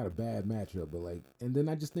mean, it's not a bad matchup, but, like, and then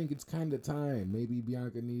I just think it's kind of time. Maybe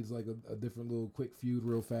Bianca needs, like, a different little quick feud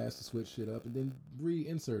real fast to switch shit up and then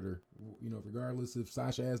reinsert her, you know, regardless if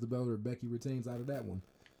Sasha has the belt or Becky retains out of that one.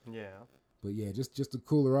 Yeah. But, yeah, just to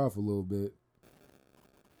cool her off a little bit.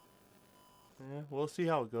 Yeah, we'll see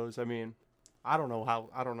how it goes. I mean, I don't know.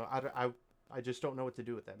 I just don't know what to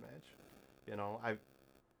do with that match. You know,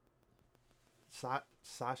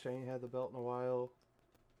 Sasha ain't had the belt in a while.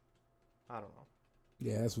 I don't know.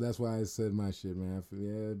 Yeah, that's why I said my shit, man.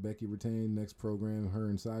 Yeah, Becky retained. Next program, her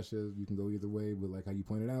and Sasha, you can go either way. But like how you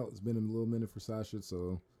pointed out, it's been a little minute for Sasha,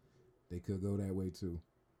 so they could go that way too.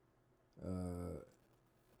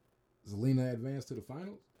 Zelina advanced to the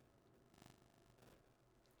finals.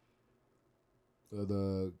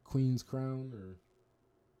 The Queen's Crown,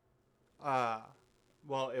 or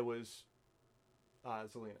well, it was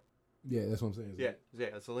Zelina. Yeah, that's what I'm saying. Yeah.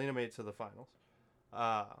 Zelina made it to the finals.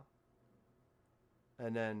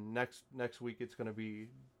 And then next week it's gonna be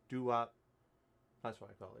Doo-Wop. That's why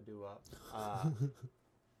I call it Doo-Wop.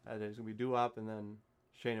 And it's gonna be Doo-Wop and then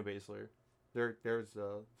Shayna Baszler. There's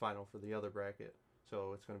the final for the other bracket.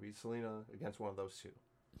 So it's gonna be Zelina against one of those two.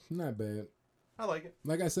 Not bad. I like it.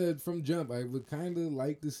 Like I said from jump, I would kind of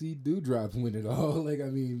like to see Doudrop win it all. Like, I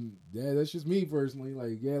mean, yeah, that's just me personally.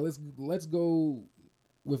 Like, yeah, let's go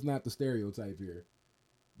with not the stereotype here.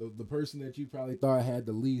 The person that you probably thought had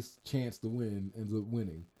the least chance to win ends up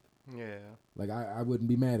winning. Yeah. Like, I wouldn't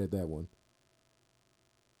be mad at that one.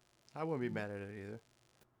 I wouldn't be mad at it either.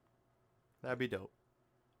 That'd be dope.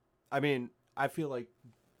 I mean, I feel like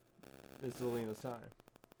it's Zelina's time,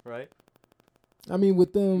 right? I mean,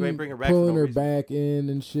 with them ain't bring her back for pulling no her reason. back in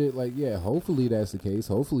and shit, like, yeah, hopefully that's the case.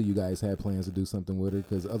 Hopefully you guys had plans to do something with her,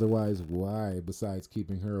 because otherwise, why, besides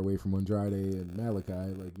keeping her away from Andrade and Malachi,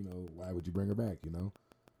 like, you know, why would you bring her back, you know?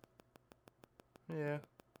 Yeah.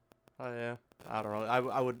 Oh, yeah. I don't know.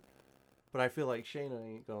 I would, but I feel like Shayna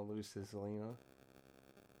ain't gonna lose to Zelina.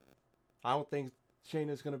 I don't think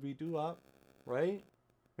Shayna's gonna be Doo-Wop, right?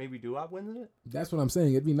 Maybe Doo-Wop wins it? That's what I'm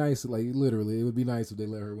saying. It'd be nice, like, literally, it would be nice if they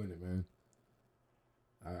let her win it, man.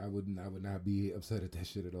 I would not be upset at that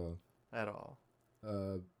shit at all. At all.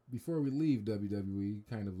 Before we leave WWE,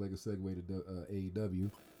 kind of like a segue to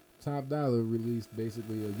AEW, Top Dollar released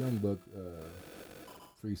basically a Young Buck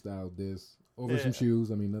freestyle diss over some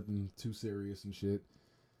shoes. I mean, nothing too serious and shit.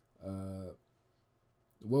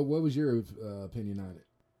 What was your opinion on it?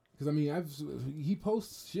 Because I mean, he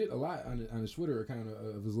posts shit a lot on his Twitter account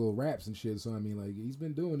of his little raps and shit. So I mean, like, he's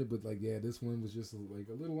been doing it, but like, yeah, this one was just like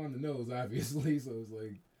a little on the nose, obviously. So it's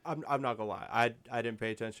like, I'm not gonna lie. I didn't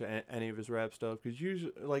pay attention to any of his rap stuff because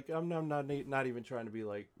usually, like, I'm not even trying to be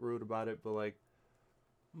like rude about it, but like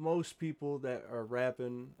most people that are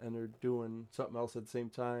rapping and they're doing something else at the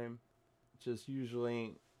same time, just usually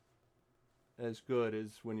ain't as good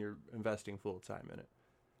as when you're investing full time in it.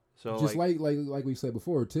 So just like we said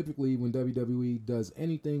before, typically when WWE does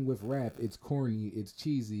anything with rap, it's corny, it's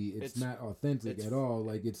cheesy, it's not authentic at all.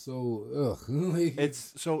 Like, it's so ugh. Like,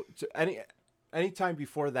 it's so any time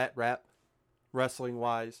before that rap, wrestling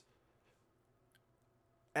wise,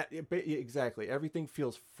 exactly, everything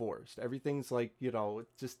feels forced. Everything's like, you know, it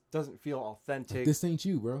just doesn't feel authentic. This ain't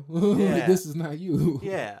you, bro. Yeah. Like, this is not you.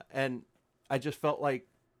 Yeah, and I just felt like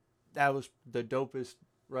that was the dopest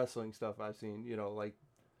wrestling stuff I've seen. You know, like,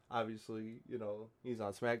 obviously, you know, he's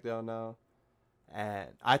on SmackDown now, and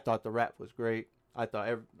I thought the rap was great. I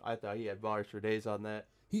thought he had bars for days on that.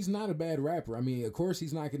 He's not a bad rapper. I mean, of course,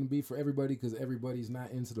 he's not going to be for everybody because everybody's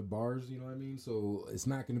not into the bars. You know what I mean? So it's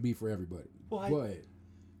not going to be for everybody. Well, but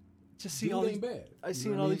just see dude all these. ain't bad. I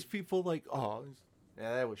seen all these people like, oh,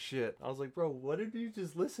 yeah, that was shit. I was like, bro, what did you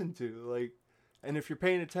just listen to? Like, and if you're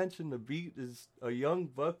paying attention, the beat is a Young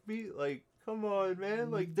Buck beat. Like, come on,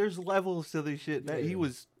 man. Like, there's levels to this shit. Yeah. He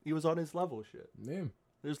was on his level shit. Yeah.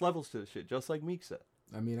 There's levels to this shit, just like Meek said.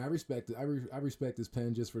 I mean, I respect it. I respect his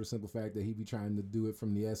pen just for the simple fact that he be trying to do it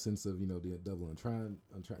from the essence of, you know, the double and trying,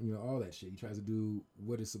 you know, all that shit. He tries to do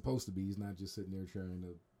what it's supposed to be. He's not just sitting there trying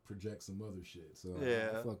to project some other shit. So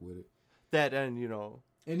Yeah. I fuck with it. That, and, you know,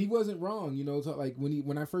 and he wasn't wrong, you know. Like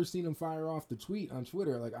when I first seen him fire off the tweet on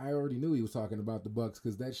Twitter, like, I already knew he was talking about the Bucks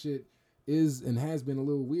because that shit is and has been a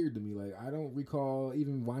little weird to me. Like, I don't recall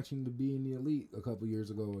even watching the Be in the Elite a couple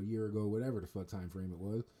years ago, a year ago, whatever the fuck time frame it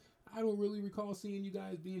was. I don't really recall seeing you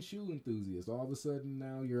guys being shoe enthusiasts. All of a sudden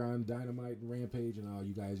now you're on Dynamite and Rampage and all,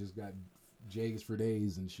 you guys just got Jags for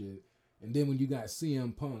days and shit. And then when you got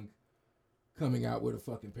CM Punk coming out with a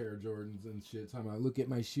fucking pair of Jordans and shit, talking about, look at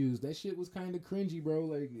my shoes, that shit was kind of cringy, bro.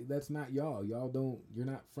 Like, that's not y'all. You're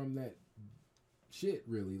not from that shit,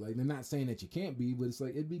 really. Like, they're not saying that you can't be, but it's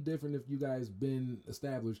like, it'd be different if you guys been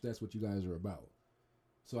established that's what you guys are about.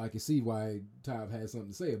 So I can see why Top has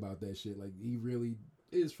something to say about that shit. Like, he really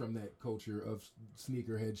is from that culture of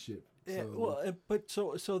sneakerhead shit. yeah. So, Well, but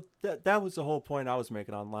so that was the whole point I was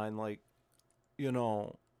making online. Like, you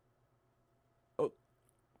know,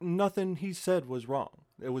 nothing he said was wrong.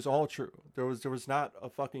 It was all true. There was not a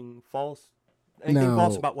fucking anything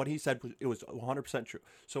false about what he said. It was 100% true.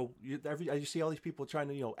 So you see all these people trying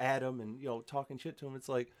to, you know, add him and, you know, talking shit to him. It's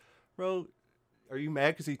like, bro, are you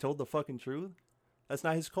mad because he told the fucking truth? That's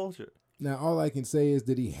not his culture. now all I can say is,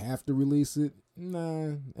 did he have to release it?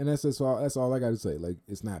 Nah, and that's all I got to say. Like,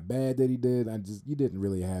 it's not bad that he did. You didn't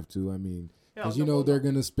really have to. I mean, because you know they're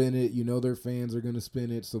gonna spin it. You know their fans are gonna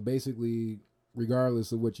spin it. So basically,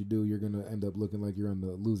 regardless of what you do, you're gonna end up looking like you're on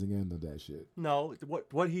the losing end of that shit. No,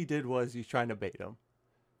 what he did was he's trying to bait him.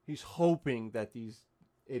 He's hoping that these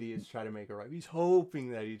idiots try to make it right. He's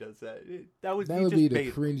hoping that he does that. That would be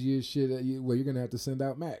the cringiest shit. Well, you're gonna have to send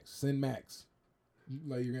out Max. Send Max.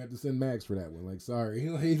 Like, you're gonna have to send Max for that one. Like, sorry,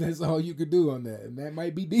 like, that's all you could do on that, and that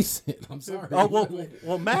might be decent. I'm sorry. Oh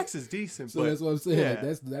well, Max is decent. So but, that's what I'm saying. Yeah.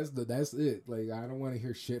 Like, that's it. Like, I don't want to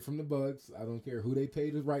hear shit from the Bucks. I don't care who they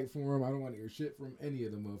paid to write for them. I don't want to hear shit from any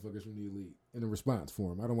of the motherfuckers from the Elite in a response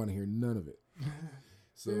for him. I don't want to hear none of it.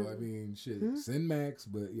 So I mean, shit, send Max.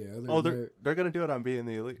 But yeah, they're gonna do it on Being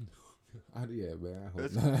the Elite. Yeah, man. I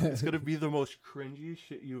hope not. It's gonna be the most cringy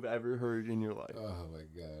shit you've ever heard in your life. Oh my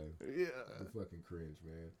god. Yeah. The fucking cringe,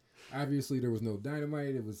 man. Obviously, there was no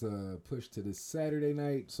Dynamite. It was pushed to this Saturday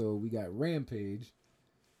night, so we got Rampage.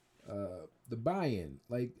 The buy-in,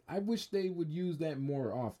 like, I wish they would use that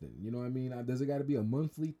more often. You know what I mean? Does it got to be a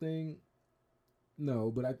monthly thing?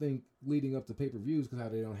 No, but I think leading up to pay-per-views, because how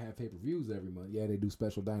they don't have pay-per-views every month. Yeah, they do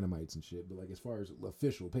special Dynamites and shit, but like as far as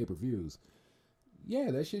official pay-per-views,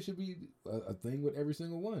 yeah, that shit should be a thing with every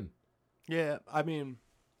single one. Yeah, I mean,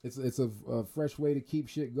 It's a fresh way to keep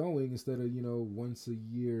shit going instead of, once a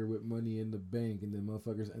year with Money in the Bank and then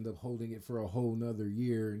motherfuckers end up holding it for a whole nother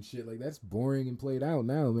year and shit. Like, that's boring and played out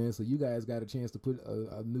now, man. So you guys got a chance to put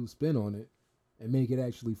a new spin on it and make it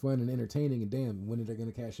actually fun and entertaining. And damn, when are they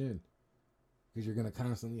going to cash in? Because you're going to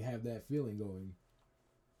constantly have that feeling going.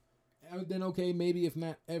 And then, okay, maybe if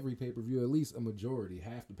not every pay-per-view, at least a majority,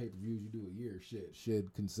 half the pay-per-views you do a year, shit,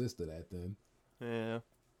 should consist of that then. yeah,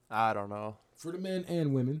 I don't know. For the men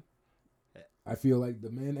and women. I feel like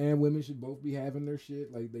the men and women should both be having their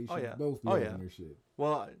shit. Like, they should both be having their shit.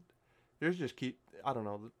 Well, there's just I don't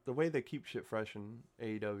know. The way they keep shit fresh in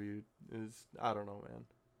AEW is, I don't know, man.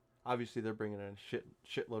 Obviously, they're bringing in a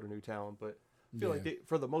shitload of new talent, but I feel like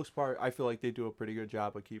for the most part, I feel like they do a pretty good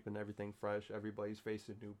job of keeping everything fresh. Everybody's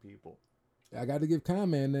facing new people. I got to give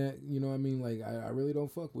Con-Man that, I mean? Like, I really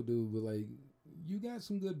don't fuck with dude, but, like, you got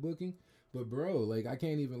some good booking. But, bro, like, I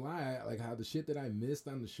can't even lie. Like, how the shit that I missed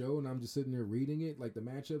on the show, and I'm just sitting there reading it, like, the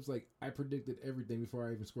matchups, like, I predicted everything before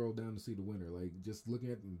I even scrolled down to see the winner. Like, just looking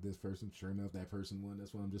at this person, sure enough, that person won.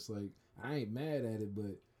 That's why I'm just like, I ain't mad at it,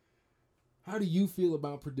 but how do you feel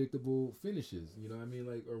about predictable finishes? You know what I mean?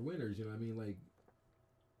 Like, or winners, you know what I mean? Like,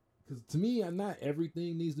 because to me, not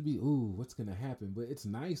everything needs to be, ooh, what's going to happen? But it's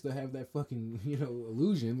nice to have that fucking,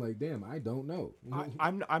 illusion. Like, damn, I don't know.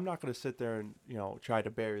 I'm not going to sit there and, try to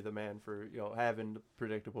bury the man for, having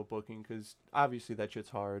predictable booking, because obviously that shit's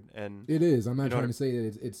hard. And it is. I'm not trying to say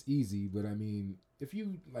that it's easy, but I mean, if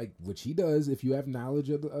you, like, which he does, if you have knowledge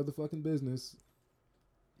of the fucking business,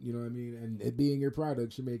 you know what I mean? And it being your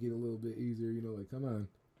product should make it a little bit easier, like, come on.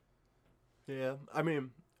 Yeah, I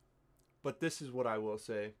mean, but this is what I will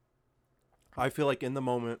say. I feel like in the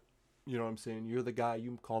moment, you know what I'm saying? You're the guy,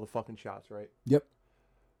 you call the fucking shots, right? Yep.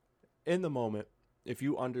 In the moment, if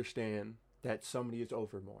you understand that somebody is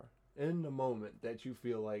over more, in the moment that you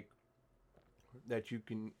feel like that you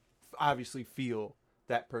can obviously feel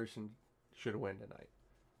that person should win tonight,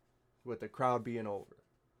 with the crowd being over,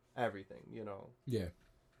 everything, Yeah.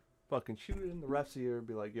 Fucking shoot it in the ref's ear and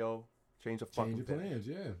be like, yo, change the fucking Change your plans,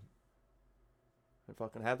 yeah. And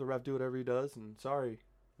fucking have the ref do whatever he does, and sorry.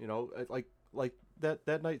 Like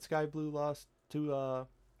that night Sky Blue lost to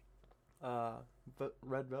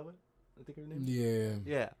Red Velvet, I think her name.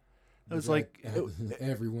 Yeah. It was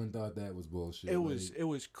everyone thought that was bullshit. It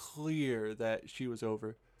was clear that she was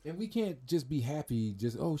over. And we can't just be happy.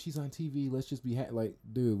 Just she's on TV. Let's just be happy. Like,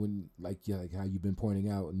 dude, when like how you've been pointing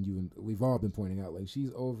out, and we've all been pointing out, like she's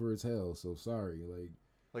over as hell. So sorry, like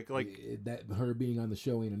that her being on the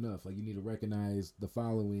show ain't enough. Like, you need to recognize the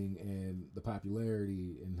following and the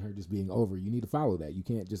popularity, and her just being over. You need to follow that. You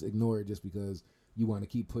can't just ignore it just because you want to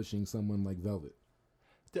keep pushing someone like Velvet.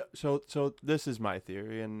 So this is my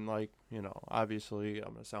theory, and obviously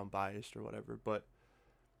I'm gonna sound biased or whatever, but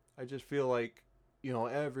I just feel like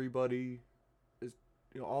everybody is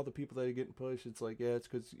all the people that are getting pushed. It's like, yeah, it's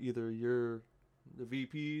because either you're the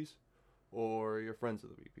VPs or you're friends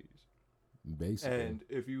of the VPs. Basically. And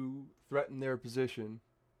if you threaten their position,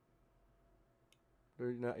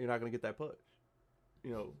 you're not going to get that push.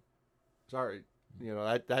 Sorry.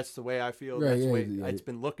 That's the way I feel. Right, that's the way it's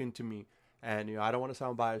been looking to me. And, I don't want to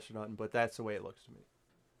sound biased or nothing, but that's the way it looks to me.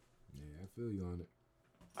 Yeah, I feel you on it.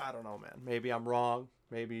 I don't know, man. Maybe I'm wrong.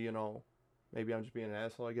 Maybe, maybe I'm just being an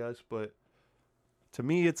asshole, I guess. But to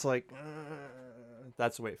me, it's like,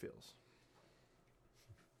 that's the way it feels.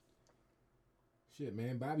 Shit,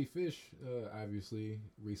 man. Bobby Fish, obviously,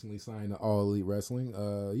 recently signed to All Elite Wrestling.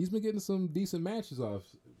 He's been getting some decent matches off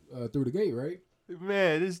through the gate, right?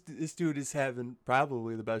 Man, this dude is having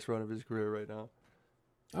probably the best run of his career right now.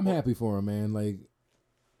 I'm happy for him, man. Like,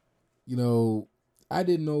 I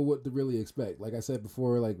didn't know what to really expect. Like I said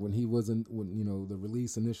before, like when the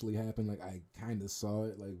release initially happened, like I kind of saw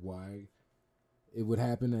it, like why it would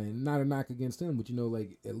happen, and not a knock against him, but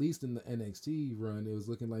like at least in the NXT run, it was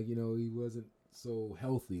looking like he wasn't so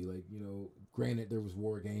healthy. Like granted there was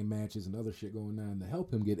War Game matches and other shit going on to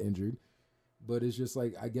help him get injured, but it's just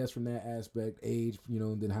like I guess from that aspect, age,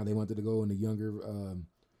 and then how they wanted to go in the younger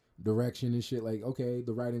direction and shit. Like okay,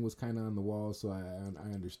 the writing was kind of on the wall, so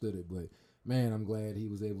I understood it, but. Man, I'm glad he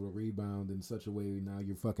was able to rebound in such a way. Now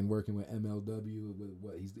you're fucking working with MLW with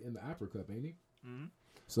what he's in the Opera Cup, ain't he? Mm-hmm.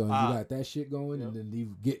 So you got that shit going, yep. And then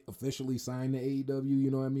you get officially signed to AEW. You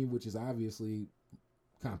know what I mean? Which is obviously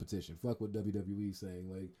competition. Fuck what WWE saying.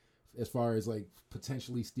 Like as far as like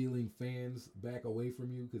potentially stealing fans back away from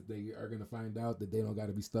you because they are gonna find out that they don't got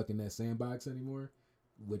to be stuck in that sandbox anymore.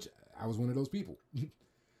 which I was one of those people.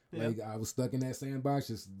 Like, I was stuck in that sandbox.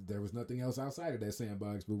 Just there was nothing else outside of that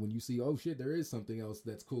sandbox. But when you see, oh shit, there is something else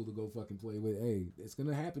that's cool to go fucking play with. Hey, it's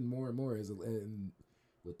gonna happen more and more and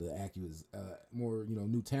with the more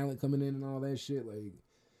new talent coming in and all that shit. Like,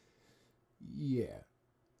 yeah,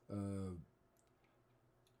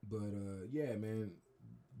 yeah, man.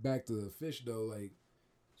 Back to the Fish though, like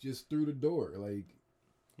just through the door, like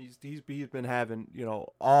he's been having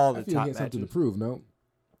all the I feel top he had something to matches. prove. No.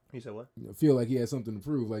 He said what? I feel like he has something to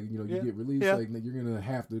prove. Like, you get released, like you're gonna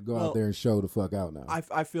have to go out there and show the fuck out now.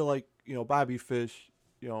 I feel like Bobby Fish,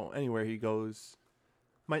 anywhere he goes,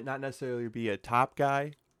 might not necessarily be a top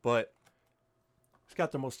guy, but he's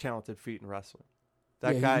got the most talented feet in wrestling.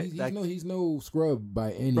 That guy, he's no scrub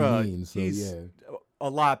by any means. So he's a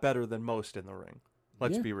lot better than most in the ring.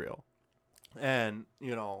 Let's be real. And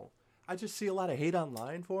I just see a lot of hate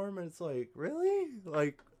online for him, and it's like, really?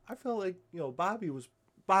 Like, I feel like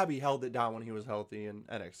Bobby held it down when he was healthy in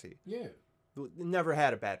NXT. Yeah. Never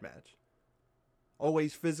had a bad match.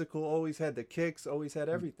 Always physical, always had the kicks, always had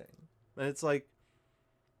everything. And it's like,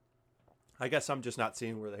 I guess I'm just not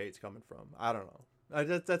seeing where the hate's coming from. I don't know.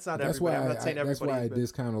 That's not everybody. I'm not saying everybody. That's why I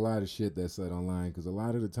discount a lot of shit that's said online, because a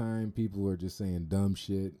lot of the time people are just saying dumb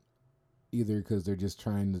shit, either because they're just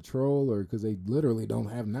trying to troll or because they literally don't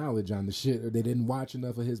have knowledge on the shit, or they didn't watch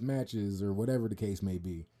enough of his matches, or whatever the case may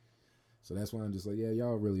be. So that's why I'm just like, yeah,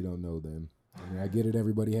 y'all really don't know then. I mean, I get it.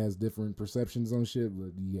 Everybody has different perceptions on shit,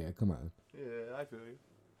 but yeah, come on. Yeah, I feel you.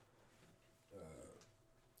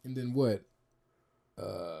 And then what?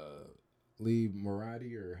 Lee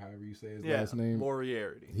Moriarty, or however you say his last name.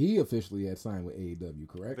 Moriarty. He officially had signed with AEW,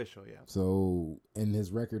 correct? Official, yeah. So, and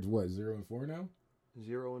his record's what, 0-4 now?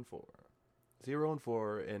 0-4.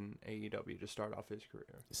 0-4 in AEW to start off his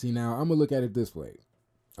career. See, now I'm gonna look at it this way.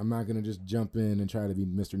 I'm not gonna just jump in and try to be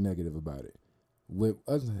Mr. Negative about it. With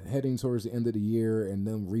us heading towards the end of the year and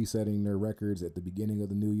them resetting their records at the beginning of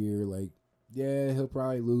the new year, like, yeah, he'll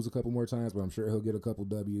probably lose a couple more times, but I'm sure he'll get a couple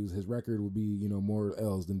W's. His record will be, more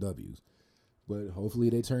L's than W's. But hopefully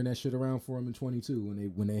they turn that shit around for him in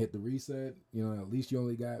 22 when they hit the reset. At least you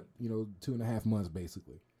only got 2.5 months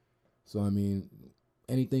basically. So I mean,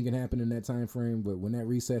 anything can happen in that time frame. But when that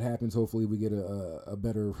reset happens, hopefully we get a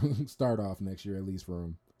better start off next year at least for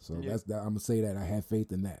him. So that's that. I'm gonna say that I have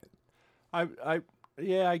faith in that.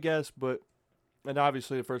 I guess, but and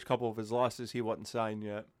obviously the first couple of his losses he wasn't signed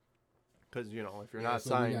yet. Because, if you're not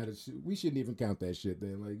signed... We shouldn't even count that shit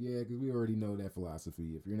then. Like, yeah, because we already know that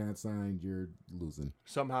philosophy. If you're not signed, you're losing.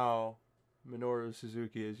 Somehow, Minoru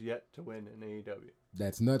Suzuki is yet to win in AEW.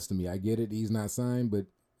 That's nuts to me. I get it. He's not signed, but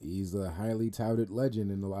he's a highly touted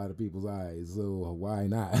legend in a lot of people's eyes. So why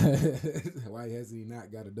not? Why has he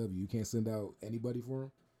not got a W? You can't send out anybody for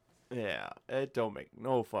him? Yeah, it don't make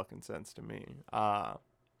no fucking sense to me. Yeah,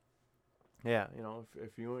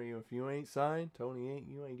 if you ain't signed, Tony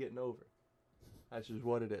you ain't getting over. That's just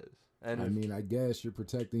what it is. And I mean, I guess you're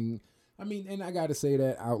protecting. I mean, and I got to say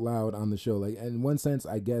that out loud on the show. Like, in one sense,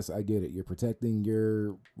 I guess I get it. You're protecting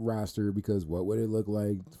your roster because what would it look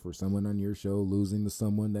like for someone on your show losing to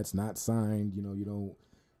someone that's not signed? You don't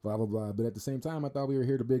blah, blah, blah. But at the same time, I thought we were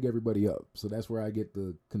here to big everybody up. So that's where I get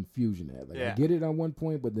the confusion at. Like, I get it on one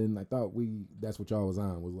point, but then I thought that's what y'all was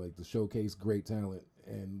on, was like to showcase great talent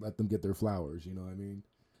and let them get their flowers. You know what I mean?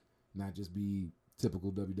 Not just be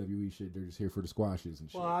typical WWE shit. They're just here for the squashes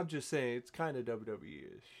and shit. Well, I'm just saying it's kind of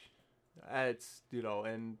WWE-ish. It's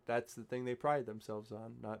and that's the thing they pride themselves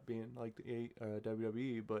on, not being like the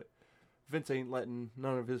WWE. But Vince ain't letting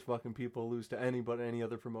none of his fucking people lose to any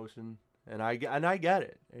other promotion, and I get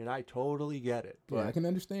it, and I totally get it. But yeah, I can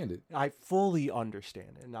understand it. I fully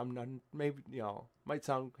understand it, and I'm not maybe might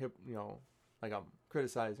sound hip, like I'm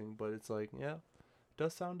criticizing, but it's like it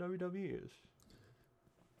does sound WWE-ish.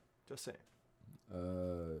 Just saying.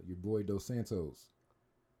 Your boy Dos Santos.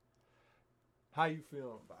 How you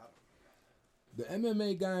feeling about it? The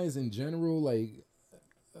MMA guys in general, like,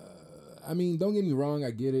 I mean, don't get me wrong,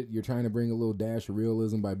 I get it. You're trying to bring a little dash of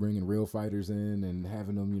realism by bringing real fighters in and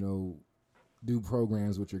having them, do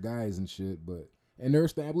programs with your guys and shit. And they're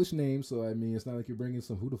established names, so I mean, it's not like you're bringing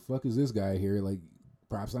some who the fuck is this guy here. Like,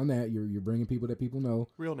 props on that. You're bringing people that people know.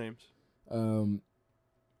 Real names.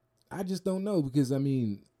 I just don't know because, I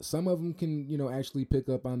mean, some of them can, actually pick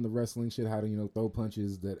up on the wrestling shit, how to, throw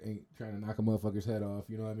punches that ain't trying to knock a motherfucker's head off.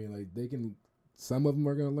 You know what I mean? Like, they can, some of them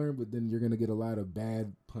are going to learn, but then you're going to get a lot of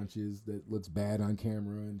bad punches that looks bad on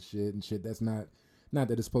camera and shit. That's not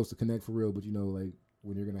that it's supposed to connect for real, but, like,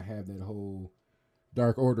 when you're going to have that whole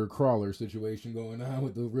Dark Order crawler situation going on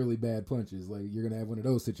with the really bad punches, like, you're going to have one of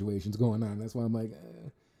those situations going on. That's why I'm like,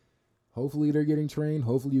 Hopefully they're getting trained.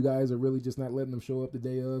 Hopefully you guys are really just not letting them show up the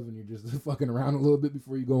day of, and you're just fucking around a little bit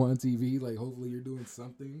before you go on TV. Like, hopefully you're doing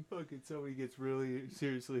something. Fucking somebody gets really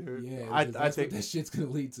seriously hurt. Yeah, I that's think what that shit's gonna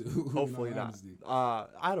lead to. hopefully not.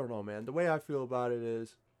 I don't know, man. The way I feel about it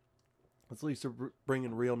is, at least they're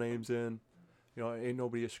bringing real names in. You know, ain't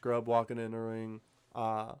nobody a scrub walking in the ring.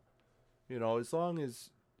 You know, as long as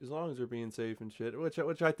they're being safe and shit,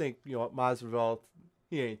 which I think, you know, Masvidal,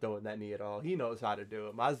 he ain't throwing that knee at all. He knows how to do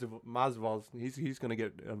it. Masvidal, he's gonna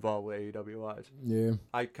get involved with AEW wise. Yeah,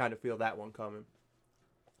 I kind of feel that one coming.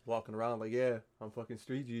 Walking around like, yeah, I'm fucking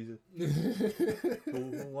Street Jesus.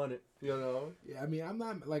 Who won it? You know? Yeah, I mean, I'm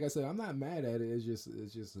not, like I said, I'm not mad at it. It's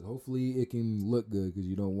just hopefully it can look good, because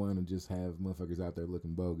you don't want to just have motherfuckers out there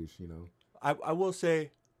looking bogus, you know. I will say,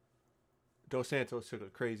 Dos Santos took a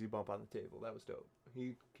crazy bump on the table. That was dope.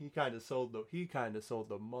 He kind of sold the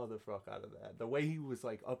motherfucker out of that. The way he was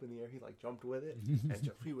like up in the air, he like jumped with it,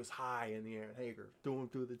 and he was high in the air. And Hager threw him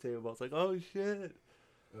through the table. I was like, oh shit.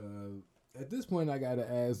 At this point, I gotta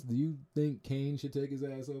ask: do you think Kane should take his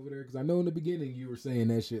ass over there? Because I know in the beginning you were saying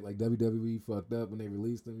that shit, like WWE fucked up when they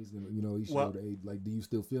released him. He's gonna, you know, he showed like. Do you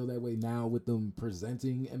still feel that way now with them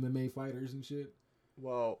presenting MMA fighters and shit?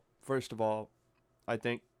 Well, first of all, I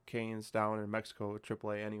think Kane's down in Mexico with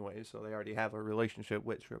AAA anyway, so they already have a relationship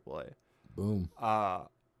with AAA. Boom. I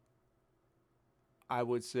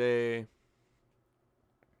would say,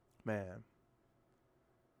 man.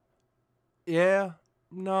 Yeah.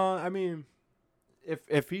 No, I mean,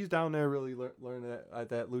 if he's down there really learning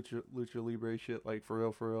that lucha libre shit, like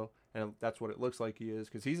for real, and that's what it looks like he is,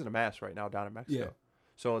 because he's in a mask right now down in Mexico. Yeah.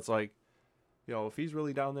 So it's like, you know, if he's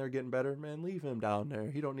really down there getting better, man, leave him down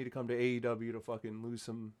there. He don't need to come to AEW to fucking lose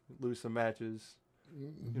some matches,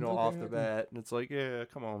 you know, off the bat. And it's like, yeah,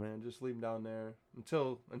 come on, man, just leave him down there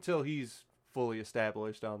until he's fully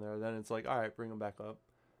established down there. Then it's like, all right, bring him back up.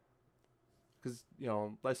 Because, you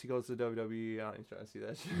know, unless he goes to WWE, I ain't trying to see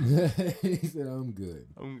that shit. He said, I'm good,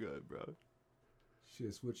 bro.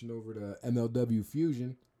 Shit, switching over to MLW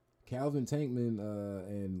Fusion. Calvin Tankman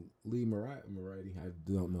and Lee Moriarty. I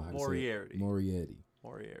don't know how to say it. Moriarty.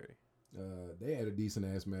 They had a decent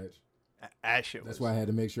ass match. That's why I had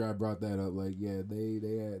to make sure I brought that up. Like, yeah,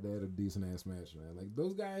 they had a decent ass match, man. Like,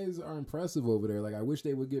 those guys are impressive over there. Like, I wish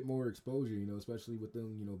they would get more exposure, you know, especially with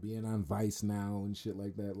them, you know, being on Vice now and shit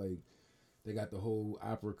like that. Like, they got the whole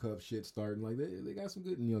Opera Cup shit starting. Like, they got some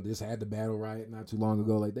good, you know, this had the Battle Riot not too long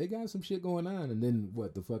ago. Like, they got some shit going on. And then,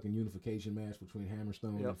 the fucking unification match between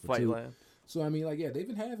Hammerstone and Fightland. So, I mean, like, yeah, they've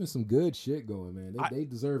been having some good shit going, man. They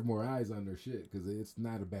deserve more eyes on their shit, because it's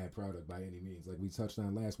not a bad product by any means. Like we touched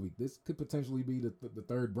on last week, this could potentially be the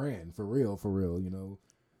third brand, for real, you know.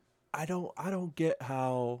 I don't get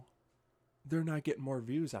how they're not getting more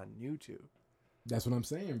views on YouTube. That's what I'm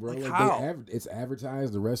saying, bro. Like, like how? It's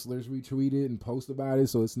advertised. The wrestlers retweet it and post about it,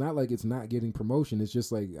 so it's not like it's not getting promotion. It's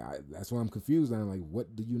just like that's what I'm confused on. Like,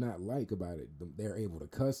 what do you not like about it? They're able to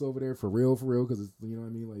cuss over there for real, because it's, you know what I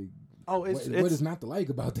mean. Like, what is not to like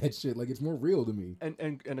about that shit? Like, it's more real to me.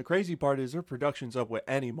 And the crazy part is their production's up with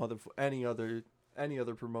any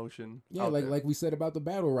other promotion. Yeah, like we said about the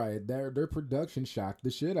Battle Riot, their production shocked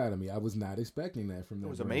the shit out of me. I was not expecting that from them. It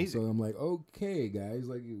was amazing. So I'm like, okay, guys,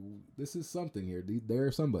 like, this is something here.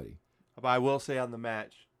 They're somebody. But I will say on the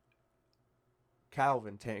match,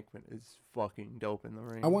 Calvin Tankman is fucking dope in the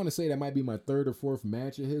ring. I want to say that might be my third or fourth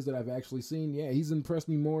match of his that I've actually seen. Yeah, he's impressed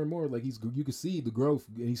me more and more. Like, you can see the growth,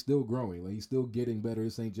 and he's still growing. Like, he's still getting better.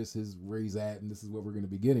 This ain't just where he's at, and this is what we're going to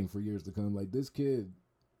be getting for years to come. Like, this kid,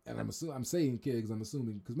 and I'm saying kid because I'm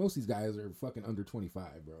assuming, because most of these guys are fucking under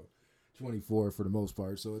 25, bro. 24 for the most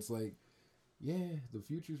part. So it's like, yeah, the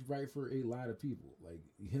future's bright for a lot of people. Like,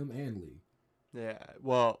 him and Lee. Yeah,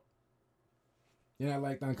 well... And I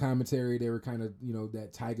liked on commentary, they were kind of, you know,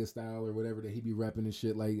 that Tiger style or whatever that he be repping and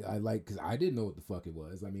shit. Like, I like, because I didn't know what the fuck it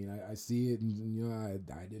was. I mean, I see it, and, you know,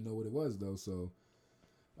 I didn't know what it was, though. So,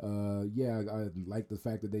 yeah, I like the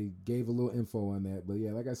fact that they gave a little info on that. But,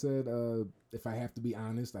 yeah, like I said, if I have to be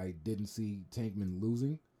honest, I didn't see Tankman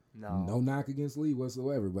losing. No knock against Lee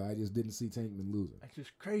whatsoever, but I just didn't see Tankman losing. It's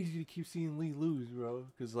just crazy to keep seeing Lee lose, bro.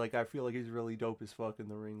 Because, like, I feel like he's really dope as fuck in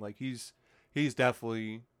the ring. Like, he's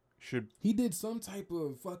definitely... He did some type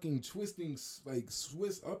of fucking twisting, like,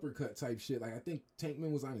 Swiss uppercut type shit. Like, I think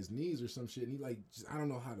Tankman was on his knees or some shit, and he, like, I don't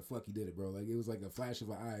know how the fuck he did it, bro. Like, it was like a flash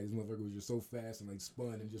of an eye. This motherfucker was just so fast and, like,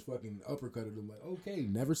 spun and just fucking uppercutted him. Like, okay,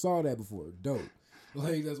 never saw that before. Dope.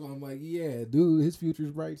 Like, that's why I'm like, yeah, dude, his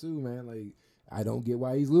future's bright too, man. Like, I don't get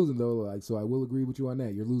why he's losing, though. Like, so I will agree with you on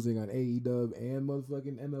that. You're losing on AEW and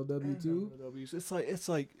motherfucking MLW too. It's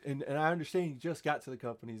like, and I understand you just got to the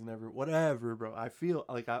companies and whatever, bro. I feel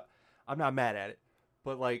like I'm not mad at it,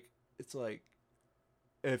 but like, it's like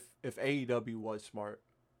if AEW was smart,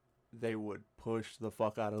 they would push the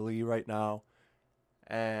fuck out of Lee right now,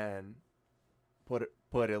 and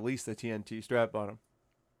put at least the TNT strap on him.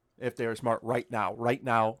 If they're smart right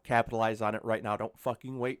now, capitalize on it right now. Don't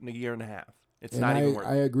fucking wait in a year and a half. It's and not even worth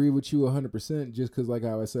I it. agree with you 100%. Just because, like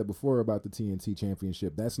how I said before about the TNT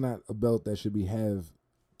Championship, that's not a belt that should be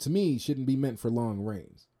to me, shouldn't be meant for long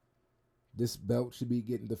reigns. This belt should be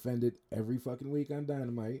getting defended every fucking week on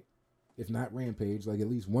Dynamite, if not Rampage, like at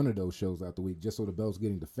least one of those shows out the week, just so the belt's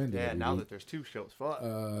getting defended. Yeah, every now week. that there's 2 shows, fuck.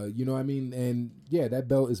 You know what I mean? And yeah, that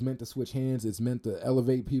belt is meant to switch hands. It's meant to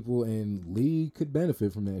elevate people, and Lee could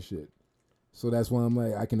benefit from that shit. So that's why I'm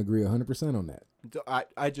like, I can agree 100% on that.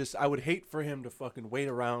 I would hate for him to fucking wait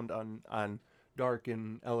around on Dark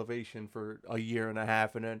and Elevation for a year and a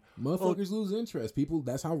half, and then motherfuckers lose interest. People,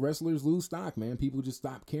 that's how wrestlers lose stock, man. People just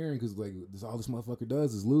stop caring because like all this motherfucker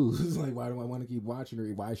does is lose. Like, why do I want to keep watching her?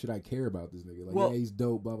 Why should I care about this nigga? Like, yeah, he's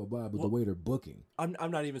dope, blah blah blah. But the way they're booking, I'm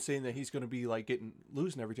not even saying that he's gonna be like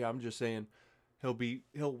losing every time. I'm just saying he'll be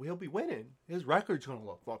winning. His record's gonna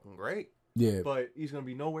look fucking great. Yeah, but he's going to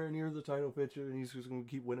be nowhere near the title picture, and he's just going to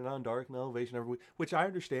keep winning on Dark and Elevation every week, which I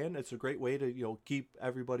understand. It's a great way to keep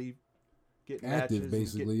everybody getting active,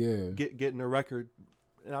 matches, basically. getting a record.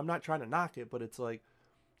 And I'm not trying to knock it, but it's like,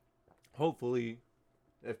 hopefully,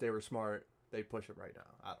 if they were smart, they'd push it right now.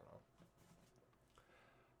 I don't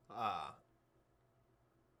know.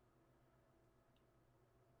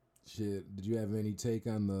 Shit, did you have any take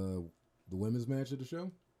on the women's match of the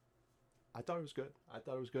show? I thought it was good.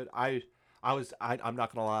 I'm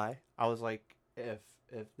not gonna lie. I was like, if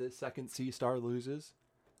the second C Star loses,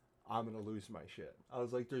 I'm gonna lose my shit. I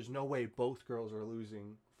was like, there's no way both girls are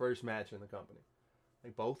losing first match in the company.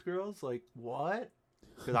 Like both girls, like what?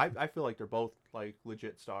 Because I feel like they're both like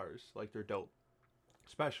legit stars. Like they're dope,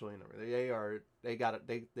 especially in the ring. They got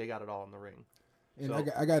it all in the ring. And so,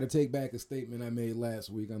 I got to take back a statement I made last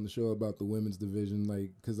week on the show about the women's division,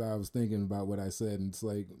 like, because I was thinking about what I said, and it's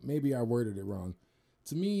like, maybe I worded it wrong.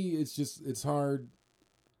 To me, it's hard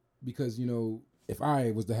because, if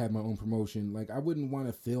I was to have my own promotion, like, I wouldn't want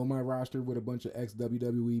to fill my roster with a bunch of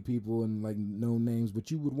ex-WWE people and, like, known names,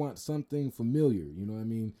 but you would want something familiar, you know what I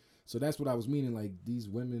mean? So that's what I was meaning, like, these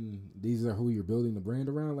women, these are who you're building the brand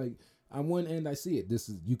around, like, on one end, I see it.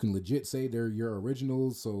 You can legit say they're your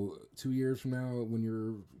originals. So 2 years from now, when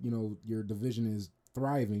your division is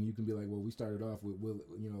thriving, you can be like, well, we started off with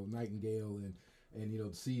Nightingale and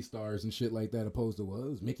the Sea Stars and shit like that, opposed to, well, it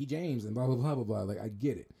was Mickey James and blah blah blah blah blah. Like, I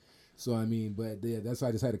get it. So I mean, but yeah, that's why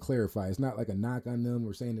I just had to clarify. It's not like a knock on them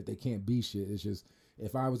or saying that they can't be shit. It's just,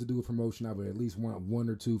 if I was to do a promotion, I would at least want 1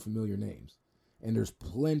 or 2 familiar names. And there's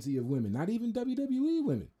plenty of women, not even WWE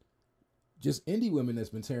women, just indie women that's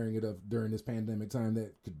been tearing it up during this pandemic time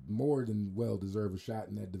that could more than well deserve a shot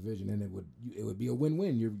in that division, and it would be a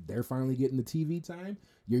win-win. They're finally getting the TV time.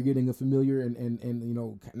 You're getting a familiar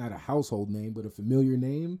and not a household name, but a familiar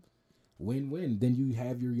name. Win-win. Then you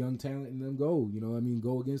have your young talent and them go.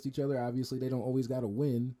 Go against each other. Obviously, they don't always got to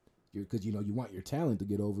win because you want your talent to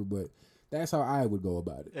get over. But that's how I would go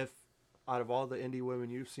about it. If out of all the indie women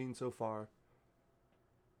you've seen so far,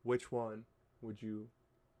 which one would you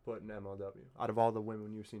put in MLW out of all the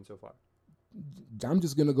women you've seen so far? I'm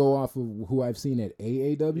just gonna go off of who I've seen at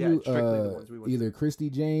AAW. Yeah, strictly the ones we went either to. Christy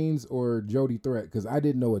James or Jody Threat, because I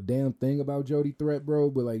didn't know a damn thing about Jody Threat, bro.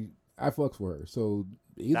 But like, I fucks with her, so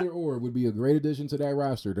either or would be a great addition to that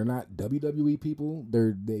roster. They're not WWE people.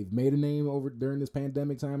 They've made a name over during this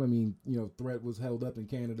pandemic time. I mean, Threat was held up in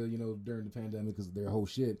Canada, during the pandemic because of their whole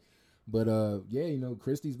shit. But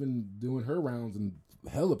Christy's been doing her rounds and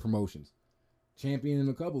hella promotions, championing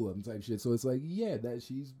a couple of them type shit. So it's like, yeah, that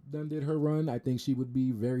she's did her run. I think she would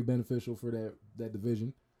be very beneficial for that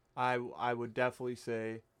division. I would definitely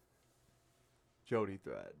say Jody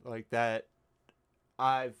Threat. Like that,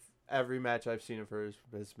 every match I've seen of hers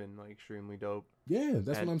has been like extremely dope. Yeah,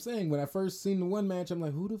 that's what I'm saying. When I first seen the one match, I'm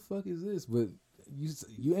like, who the fuck is this? But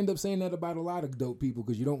you end up saying that about a lot of dope people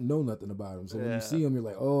because you don't know nothing about them. So when you see them, you're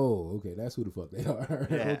like, oh, okay, that's who the fuck they are.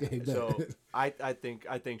 Yeah. Okay, so I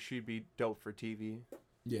think she'd be dope for TV.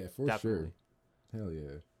 Yeah, for Definitely. sure. Hell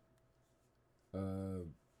yeah.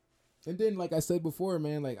 And then, like I said before,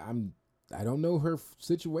 man, like I don't know her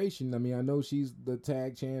situation. I mean, I know she's the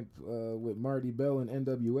tag champ with Marty Bell and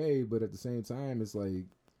NWA, but at the same time, it's like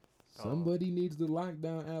somebody needs to lock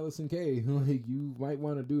down Allison Kay. Like, you might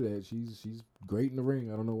want to do that. She's great in the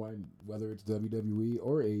ring. I don't know why, whether it's WWE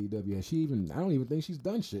or AEW. I don't even think she's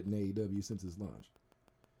done shit in AEW since its launch.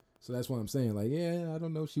 So that's why I'm saying, like, yeah, I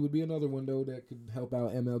don't know. She would be another one, though, that could help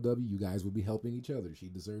out MLW. You guys would be helping each other. She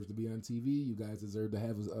deserves to be on TV. You guys deserve to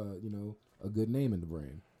have, a good name in the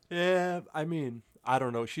brand. Yeah, I mean, I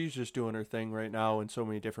don't know. She's just doing her thing right now in so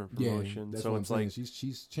many different Yeah, promotions. that's So what I'm it's saying. like,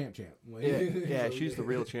 She's champ. Like, yeah, so, she's the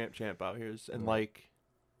real champ out here. And Right.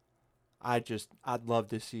 like, I'd love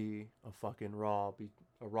to see a fucking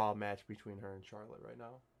a Raw match between her and Charlotte right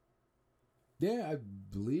now. Yeah, I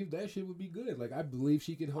believe that shit would be good. Like, I believe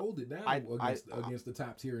she could hold it down against the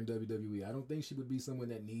top tier in WWE. I don't think she would be someone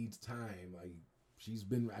that needs time. Like, she's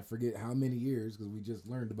been, I forget how many years, because we just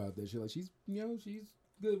learned about that shit. Like, she's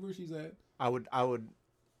good where she's at. I would,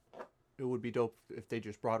 it would be dope if they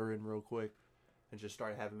just brought her in real quick and just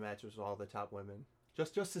started having matches with all the top women.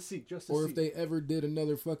 Just to see. Or if they ever did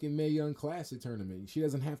another fucking Mae Young Classic tournament, she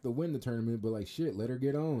doesn't have to win the tournament, but like shit, let her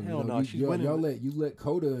get on. Hell no, she's y'all winning. you let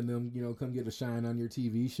Coda and them, come get a shine on your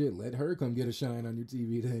TV. Shit, let her come get a shine on your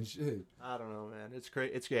TV. Then shit. I don't know, man. It's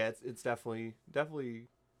great. It's definitely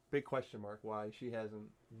big question mark why she hasn't.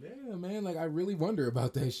 Yeah, man. Like I really wonder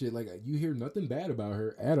about that shit. Like you hear nothing bad about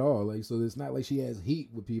her at all. Like so, it's not like she has heat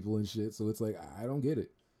with people and shit. So it's like I don't get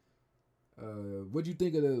it. What'd you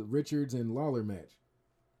think of the Richards and Lawler match?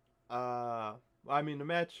 I mean the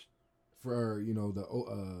match for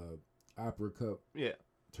the Opera Cup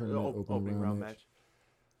tournament opening round match.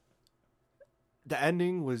 The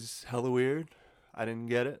ending was hella weird. I didn't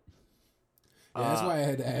get it. Yeah, that's why I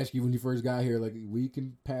had to ask you when you first got here. Like, we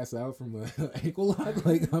can pass out from an ankle lock.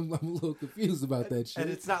 Like, I'm a little confused about that shit. And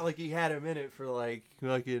it's not like he had him in it for like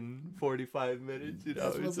fucking 45 minutes. You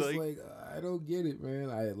know, it's like I don't get it, man.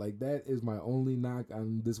 That is my only knock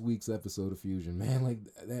on this week's episode of Fusion, man. Like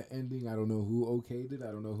that ending, I don't know who okayed it.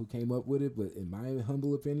 I don't know who came up with it, but in my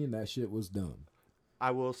humble opinion, that shit was dumb.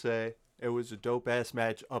 I will say it was a dope ass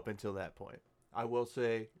match up until that point. I will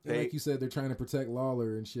say, like you said, they're trying to protect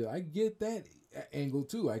Lawler and shit. I get that angle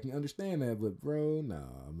too. I can understand that, but bro, nah,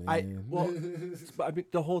 man. I mean,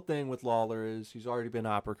 the whole thing with Lawler is he's already been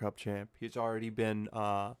Opera Cup champ. He's already been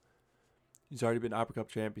Opera Cup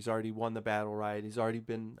champ. He's already won the battle right. He's already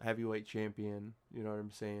been heavyweight champion. You know what I'm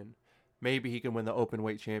saying? Maybe he can win the open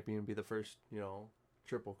weight champion and be the first,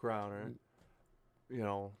 triple crown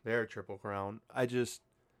or, their triple crown.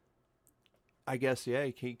 I guess, yeah,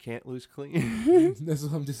 he can't lose clean. That's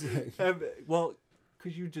what I'm just like. Well,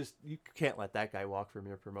 because you can't let that guy walk from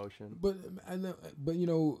your promotion. But I know, but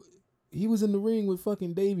he was in the ring with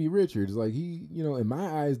fucking Davey Richards. Like he, in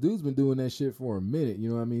my eyes, dude's been doing that shit for a minute. You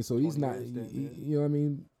know what I mean? So he's not, you know what I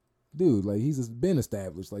mean? Dude, like he's been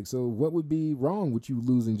established. Like, so what would be wrong with you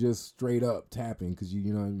losing just straight up tapping? Because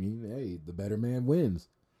you know what I mean? Hey, the better man wins.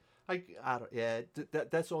 I don't. Yeah,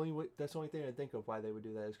 that's the only thing I think of why they would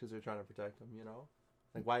do that is because they're trying to protect him.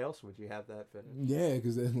 Like why else would you have that finish? Yeah,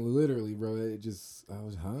 because literally, bro, I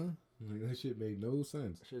was, like, that shit made no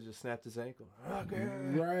sense. Should have just snapped his ankle. Okay.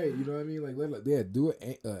 Right, you know what I mean? Like, do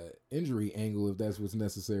an injury angle if that's what's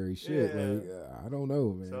necessary. Shit, yeah. Like I don't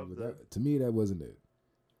know, man. But to me, that wasn't it.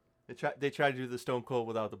 They tried to do the Stone Cold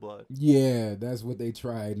without the blood. Yeah, that's what they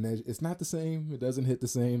tried, and it's not the same. It doesn't hit the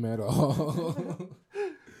same at all.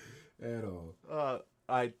 At all.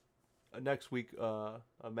 Next week, a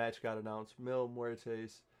match got announced: Mil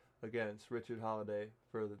Muertes against Richard Holiday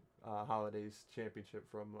for the Holiday's championship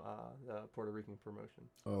from the Puerto Rican promotion.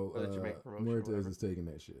 Oh, or the Jamaican promotion. Muertes is taking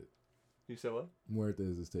that shit. You said what?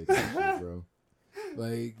 Muertes is taking that shit, bro.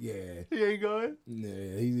 Like, yeah. He ain't going?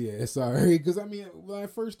 Yeah, sorry. Because, I mean, when I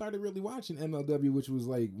first started really watching MLW, which was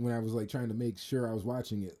like when I was like trying to make sure I was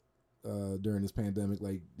watching it during this pandemic,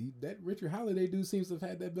 like that Richard Holiday dude seems to have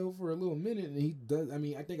had that belt for a little minute, and he does. I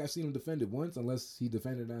mean, I think I've seen him defend it once, unless he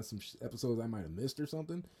defended on some episodes I might have missed or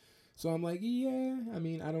something. So I'm like, yeah. I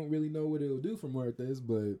mean, I don't really know what it'll do from Muertes,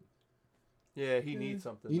 but yeah, he needs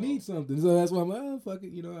something. He needs something. So that's why I'm like, oh fuck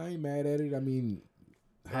it. I ain't mad at it. I mean,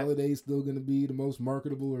 Holiday's still gonna be the most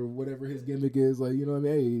marketable or whatever his gimmick is. Like, you know what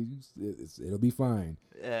I mean? Hey, it'll be fine.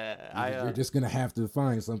 Yeah, you're just gonna have to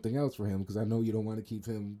find something else for him because I know you don't want to keep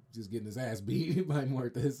him just getting his ass beat by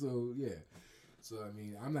Muertes. So yeah. So I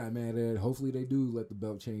mean, I'm not mad at it. Hopefully they do let the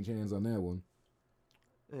belt change hands on that one.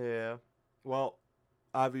 Yeah. Well,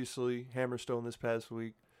 obviously Hammerstone this past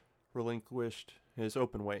week relinquished his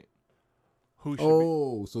open weight.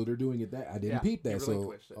 So they're doing it that I didn't peep that.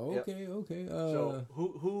 So okay. So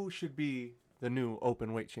who should be the new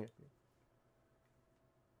open weight champion?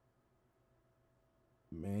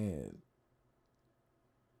 Man,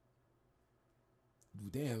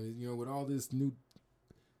 damn, with all this new,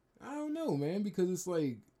 I don't know, man, because it's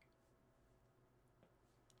like,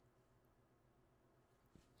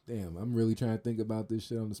 damn, I'm really trying to think about this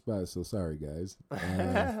shit on the spot. So sorry, guys.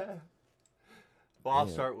 Well, I'll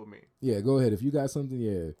start with me. Yeah, go ahead. If you got something,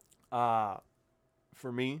 yeah.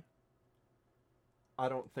 For me, I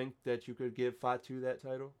don't think that you could give Fatu that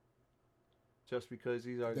title. just because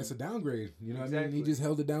he's already. That's a downgrade. You know what I Exactly. mean? He just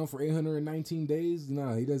held it down for 819 days.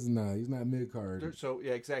 No, he doesn't. No, he's not mid card. So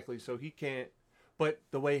yeah, exactly. So he can't. But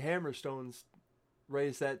the way Hammerstone's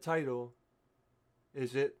raised that title,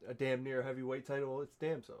 is it a damn near heavyweight title? It's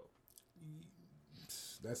damn so.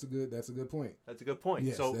 That's a good point. That's a good point.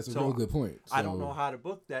 Yes, so that's a so real good point. I don't So- know how to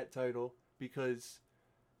book that title because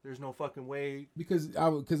there's no fucking way. Because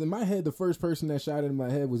in my head, the first person that shot in my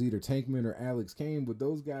head was either Tankman or Alex Kane, but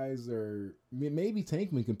those guys are maybe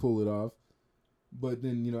Tankman can pull it off, but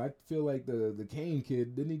then I feel like the Kane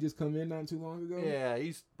kid, didn't he just come in not too long ago? Yeah,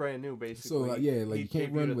 he's brand new basically. So yeah, like He you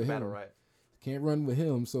can't debuted run at with the him. Battle Riot. Can't run with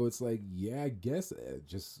him, so it's like I guess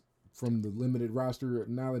just from the limited roster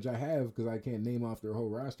knowledge I have, because I can't name off their whole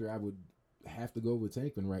roster, I would have to go with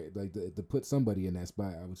Tankman, right? Like to put somebody in that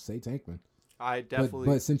spot, I would say Tankman. I definitely.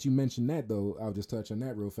 But since you mentioned that, though, I'll just touch on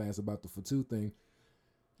that real fast about the Fatu thing.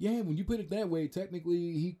 Yeah, when you put it that way,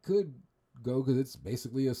 technically he could go because it's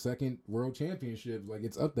basically a second world championship. Like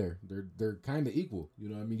it's up there. They're kind of equal. You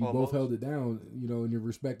know what I mean? You Almost. both held it down, in your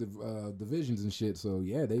respective divisions and shit. So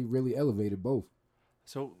yeah, they really elevated both.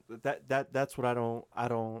 So that's what I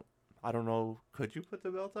don't know. Could you put the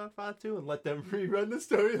belt on Fatu and let them rerun the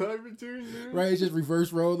storyline between you? Right, it's just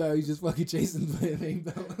reverse roll now. He's just fucking chasing the main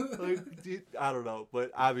belt. Like, dude, I don't know, but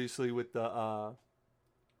obviously with the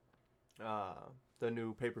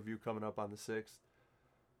new pay-per-view coming up on the 6th,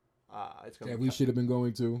 it's gonna that be we should have been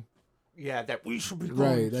going to. yeah, that we should be going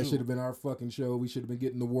Right, that to. should have been our fucking show. We should have been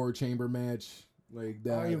getting the War Chamber match. Like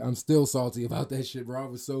that. I am- I'm still salty about that shit, bro. I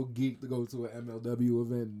was so geeked to go to an MLW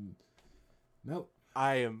event. And nope.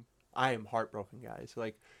 I am heartbroken, guys.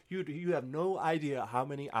 Like you have no idea how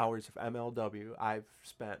many hours of MLW I've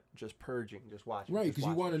spent just purging, just watching. Right, just because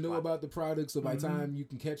you watching, want to just know watching. about the product, so by Mhm. time you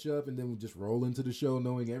can catch up and then we'll just roll into the show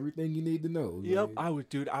knowing everything you need to know. Yep,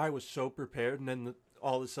 Like, I was so prepared, and then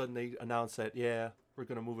all of a sudden they announced that we're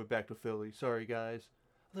gonna move it back to Philly. Sorry, guys.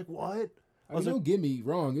 I was like, what? I mean, don't get me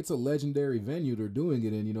wrong. It's a legendary venue they're doing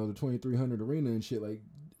it in, the 2300 arena and shit. Like,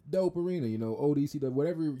 dope arena, ODC,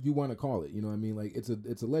 whatever you want to call it. You know what I mean? Like, it's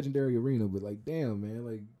a legendary arena, but like, damn, man.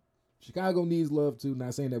 Like, Chicago needs love too.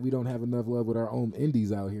 Not saying that we don't have enough love with our own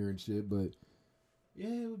indies out here and shit, but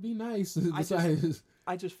yeah, it would be nice.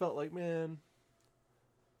 I just felt like, man.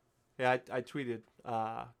 Yeah, I tweeted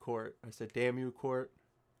Court. I said, damn you, Court.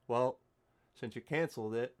 Well, since you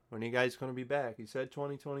canceled it, when are you guys going to be back? He said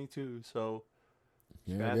 2022, so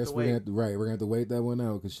Yeah, gonna I have guess to we're wait. gonna have to wait that one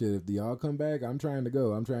out. Cause shit, if y'all come back, I'm trying to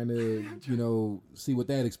go. I'm trying to, see what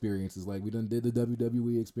that experience is like. We done did the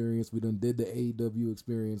WWE experience. We done did the AEW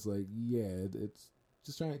experience. Like, yeah, it's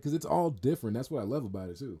just trying, cause it's all different. That's what I love about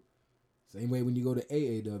it too. Same way when you go to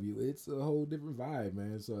AAW, it's a whole different vibe,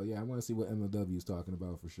 man. So yeah, I want to see what MLW is talking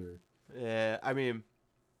about for sure. yeah. I mean,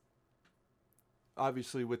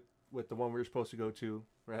 obviously with the one we were supposed to go to,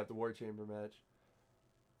 we're gonna have the War Chamber match.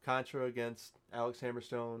 Contra against Alex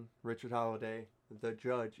Hammerstone, Richard Holiday, the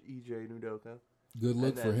judge EJ Nudoka. Good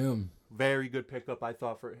look And for then- him. Very good pickup, I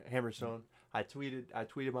thought, for Hammerstone. I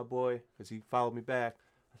tweeted my boy because he followed me back.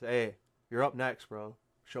 I said, "Hey, you're up next, bro.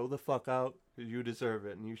 Show the fuck out because you deserve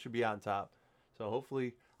it and you should be on top." So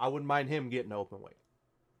hopefully, I wouldn't mind him getting open weight.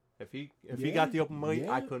 If he Yeah, got the open weight,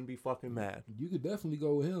 I yeah. couldn't be fucking mad. You could definitely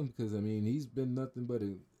go with him because I mean he's been nothing but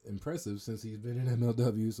impressive since he's been in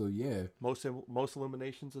MLW. So yeah, Most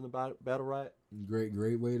eliminations in the battle riot. great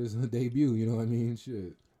way to debut. You know what I mean?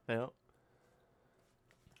 Shit. Yeah.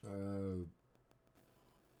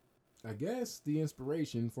 I guess the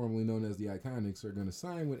Inspiration, formerly known as the Iconics, are going to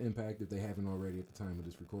sign with Impact if they haven't already at the time of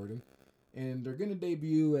this recording. And they're going to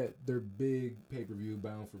debut at their big pay-per-view,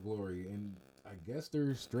 Bound for Glory. And I guess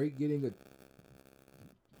they're straight getting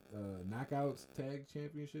a Knockouts Tag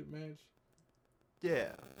Championship match.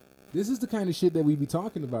 Yeah. This is the kind of shit that we be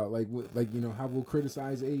talking about, how we'll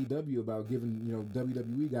criticize AEW about giving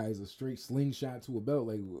WWE guys a straight slingshot to a belt.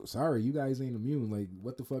 Like, sorry, you guys ain't immune. Like,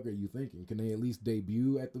 what the fuck are you thinking? Can they at least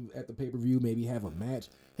debut at the pay per view? Maybe have a match.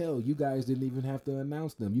 Hell, you guys didn't even have to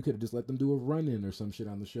announce them. You could have just let them do a run in or some shit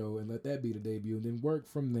on the show and let that be the debut and then work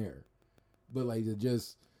from there. But like, it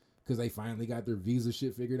just because they finally got their visa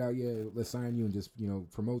shit figured out. Yeah, let's sign you and just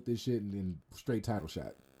promote this shit and then straight title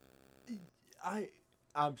shot.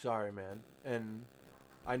 I'm sorry, man, and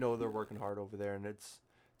I know they're working hard over there, and it's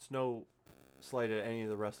no slight at any of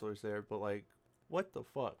the wrestlers there, but like, what the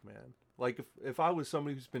fuck, man? Like, if I was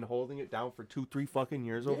somebody who's been holding it down for 2-3 fucking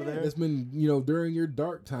years over there, It's been, during your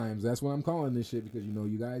dark times. That's what I'm calling this shit because,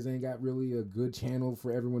 you guys ain't got really a good channel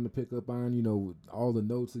for everyone to pick up on, all the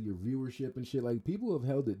notes of your viewership and shit. Like, people have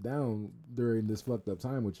held it down during this fucked up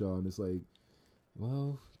time with y'all. And it's like,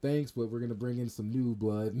 well, thanks, but we're gonna bring in some new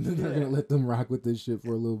blood, and then they're Yeah. gonna let them rock with this shit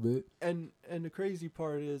for a little bit. And the crazy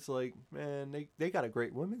part is like, man, they got a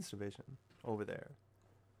great women's division over there.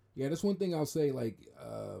 Yeah, that's one thing I'll say. Like,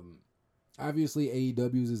 obviously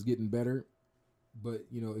AEW's is getting better, but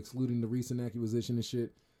you know, excluding the recent acquisition and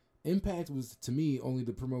shit, Impact was to me only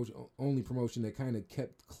promotion that kind of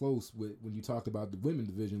kept close with when you talked about the women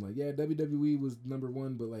division. Like, yeah, WWE was number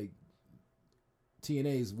one, but like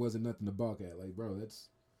TNA's wasn't nothing to balk at. Like, bro, that's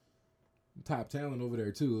top talent over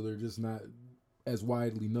there too. They're just not as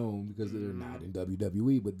widely known because they're not in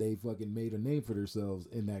WWE, but they fucking made a name for themselves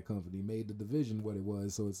in that company, made the division what it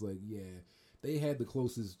was. So it's like, yeah, they had the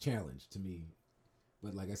closest challenge to me.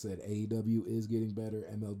 But like I said, AEW is getting better.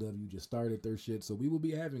 MLW just started their shit, so we will be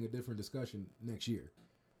having a different discussion next year.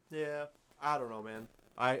 Yeah, I don't know, man.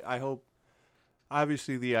 I hope.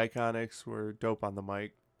 Obviously, the Iconics were dope on the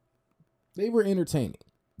mic. They were entertaining.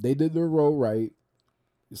 They did their role right.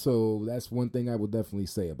 So that's one thing I will definitely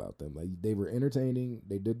say about them. Like, they were entertaining.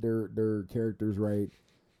 They did their characters right.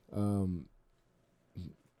 Um,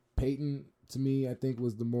 Peyton, to me, I think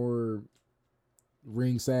was the more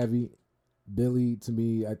ring savvy. Billy, to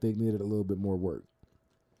me, I think needed a little bit more work.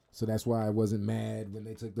 So that's why I wasn't mad when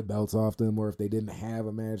they took the belts off them, or if they didn't have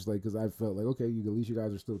a match. Like, because I felt like, okay, at least you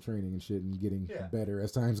guys are still training and shit and getting better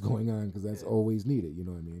as time's going on, because that's always needed. You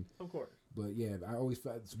know what I mean? Of course. But yeah, I always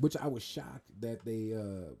felt, which I was shocked that they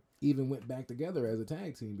even went back together as a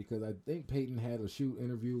tag team, because I think Peyton had a shoot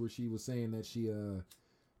interview where she was saying that she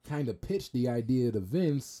kind of pitched the idea to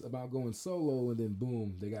Vince about going solo, and then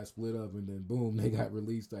boom, they got split up, and then boom, they got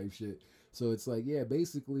released type shit. So it's like, yeah,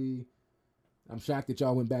 basically, I'm shocked that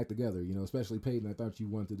y'all went back together, you know, especially Peyton. I thought you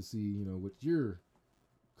wanted to see, you know, what your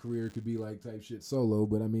career could be like type shit solo,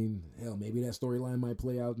 but I mean, hell, maybe that storyline might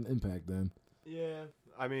play out in Impact then. Yeah,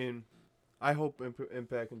 I mean, I hope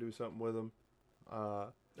Impact can do something with them. I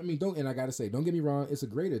mean, I gotta say, don't get me wrong, it's a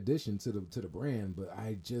great addition to the brand, but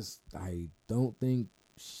I don't think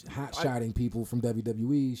hot shotting people from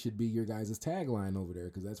WWE should be your guys' tagline over there,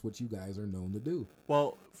 because that's what you guys are known to do.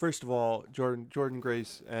 Well, first of all, Jordan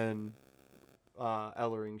Grace and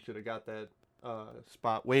Ellering should have got that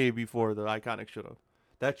spot way before the Iconics should have.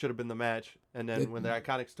 That should have been the match. And then when the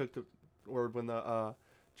Iconics when the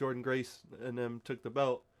Jordan Grace and them took the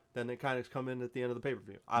belt, then the Iconics come in at the end of the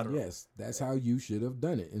pay-per-view. I don't know. Yes, that's how you should have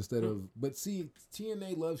done it instead of. But see,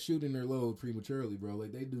 TNA loves shooting their load prematurely, bro.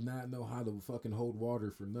 Like, they do not know how to fucking hold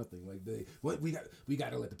water for nothing. Like, we got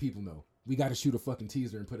to let the people know. We got to shoot a fucking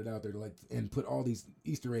teaser and put it out there and put all these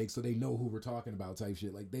Easter eggs so they know who we're talking about type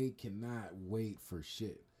shit. Like, they cannot wait for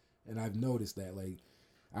shit. And I've noticed that. Like,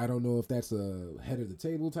 I don't know if that's a head of the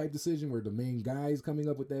table type decision where the main guy's coming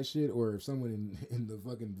up with that shit, or if someone in the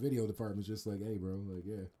fucking video department's just like, hey, bro, like,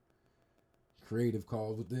 yeah, creative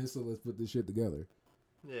called with this, so let's put this shit together.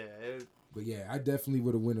 Yeah. But yeah, I definitely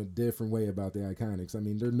would have went a different way about the Iconics. I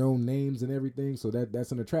mean, they're known names and everything, so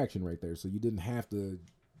that's an attraction right there. So you didn't have to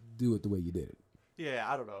do it the way you did it. Yeah,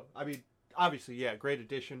 I don't know. I mean, obviously, yeah, great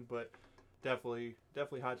addition, but definitely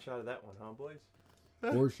hot shot of that one, huh, boys?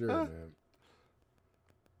 For sure, man.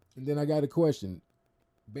 And then I got a question.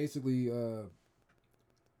 Basically,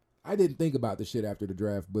 I didn't think about the shit after the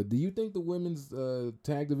draft, but do you think the women's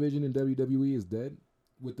tag division in WWE is dead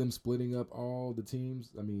with them splitting up all the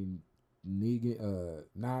teams? I mean, Negan,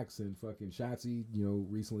 Knox and fucking Shotzi, you know,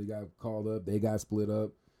 recently got called up. They got split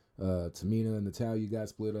up. Tamina and Natalya got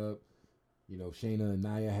split up. You know, Shayna and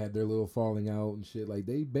Nia had their little falling out and shit. Like,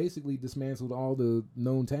 they basically dismantled all the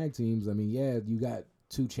known tag teams. I mean, yeah, you got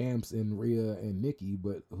two champs in Rhea and Nikki,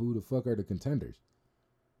 but who the fuck are the contenders?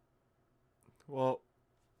 Well,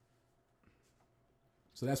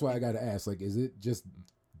 so that's why I got to ask, like, is it just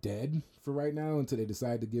dead for right now until they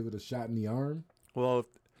decide to give it a shot in the arm? Well,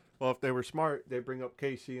 if they were smart, they'd bring up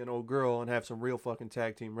Casey and Old Girl and have some real fucking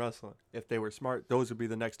tag team wrestling. If they were smart, those would be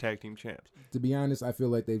the next tag team champs. To be honest, I feel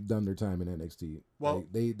like they've done their time in NXT. Well,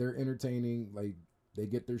 like, they're entertaining. Like, they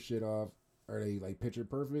get their shit off. Are they, like, picture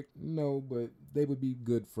perfect? No, but they would be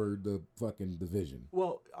good for the fucking division.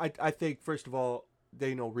 Well, I think, first of all,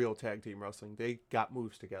 they know real tag team wrestling. They got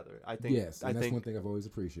moves together. I think. Yes, and that's one thing I've always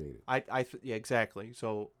appreciated. Yeah, exactly.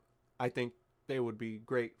 So I think they would be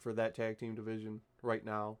great for that tag team division right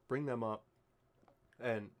now. Bring them up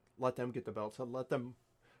and let them get the belts. So let them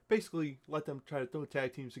try to throw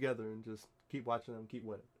tag teams together and just keep watching them keep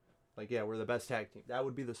winning. Like, yeah, we're the best tag team. That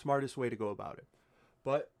would be the smartest way to go about it.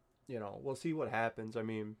 But, you know, we'll see what happens. I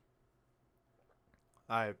mean,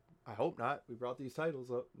 I hope not. We brought these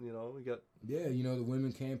titles up. You know, we got. Yeah, you know, the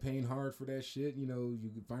women campaigned hard for that shit. You know,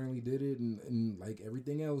 you finally did it, and like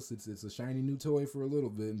everything else, it's a shiny new toy for a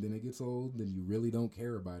little bit, and then it gets old, and you really don't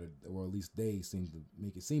care about it, or at least they seem to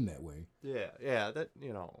make it seem that way. Yeah. That,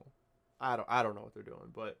 you know, I don't know what they're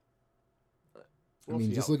doing, but. I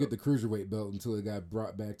mean, just look at the cruiserweight belt until it got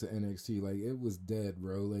brought back to NXT. Like, it was dead,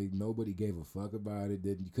 bro. Like, nobody gave a fuck about it.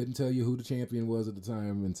 You couldn't tell you who the champion was at the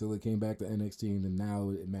time until it came back to NXT, and then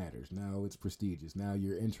now it matters. Now it's prestigious. Now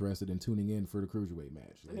you're interested in tuning in for the cruiserweight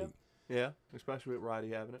match. Like, yeah, especially with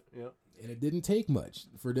Roddy having it. Yeah. And it didn't take much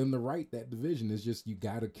for them to write that division. It's just you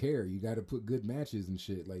gotta care. You gotta put good matches and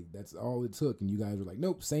shit. Like, that's all it took. And you guys were like,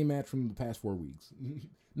 nope, same match from the past 4 weeks.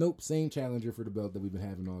 Nope, same challenger for the belt that we've been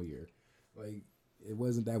having all year. Like,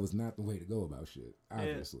 that was not the way to go about shit,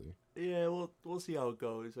 obviously. Yeah, we'll see how it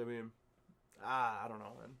goes. I mean, I don't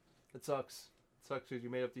know, man. It sucks. It sucks because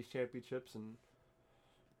you made up these championships, and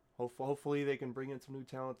hopefully they can bring in some new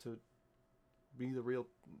talent to be the real.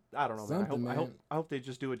 I don't know, man. I hope they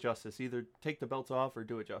just do it justice. Either take the belts off or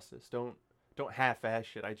do it justice. Don't half-ass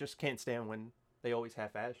shit. I just can't stand when they always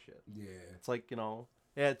half-ass shit. Yeah, it's like, you know,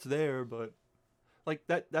 yeah, it's there, but like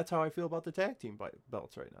that's how I feel about the tag team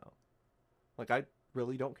belts right now. Like, I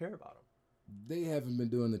really don't care about them. They haven't been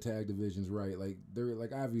doing the tag divisions right. Like,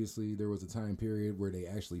 obviously there was a time period where they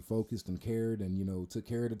actually focused and cared and, you know, took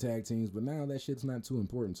care of the tag teams. But now that shit's not too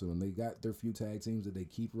important to them. They got their few tag teams that they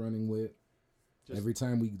keep running with. Every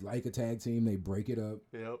time we like a tag team, they break it up.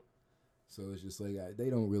 Yep. So it's just like,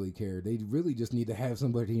 they don't really care. They really just need to have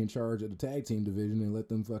somebody in charge of the tag team division and let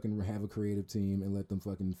them fucking have a creative team and let them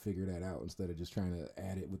fucking figure that out instead of just trying to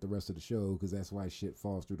add it with the rest of the show, because that's why shit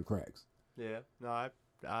falls through the cracks. Yeah, no,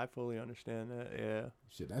 I fully understand that. Yeah,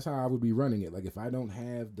 shit, that's how I would be running it. Like, if I don't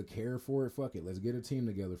have the care for it, fuck it. Let's get a team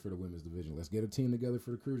together for the women's division. Let's get a team together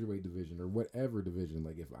for the cruiserweight division or whatever division.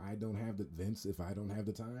 Like, if I don't have if I don't have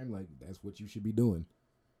the time, like, that's what you should be doing,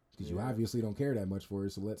 because you obviously don't care that much for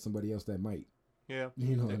it. So let somebody else that might. Yeah,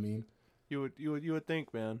 you know what I mean. You would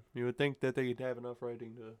think, man. You would think that they'd have enough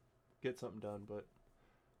writing to get something done, but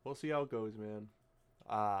we'll see how it goes, man.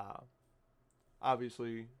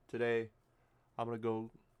 Obviously today, I'm gonna go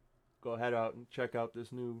head out and check out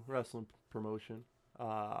this new wrestling promotion,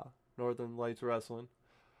 Northern Lights Wrestling.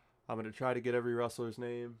 I'm gonna try to get every wrestler's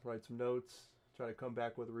name, write some notes, try to come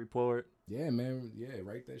back with a report. Yeah, man. Yeah,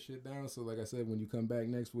 write that shit down. So, like I said, when you come back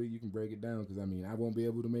next week, you can break it down. Because I mean, I won't be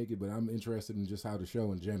able to make it, but I'm interested in just how the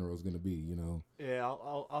show in general is gonna be. You know. Yeah,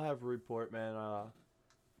 I'll have a report, man.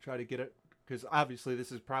 Try to get it, because obviously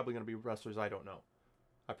this is probably gonna be wrestlers I don't know.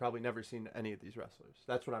 I've probably never seen any of these wrestlers.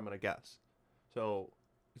 That's what I'm gonna guess. So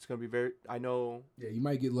it's gonna be I know. Yeah, you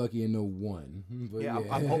might get lucky and know one. But yeah,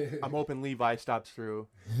 I'm hoping Levi stops through,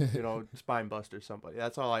 you know, spine buster somebody.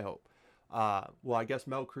 That's all I hope. Well, I guess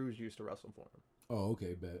Mel Cruz used to wrestle for him. Oh,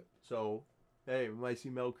 okay, bet. So, hey, we might see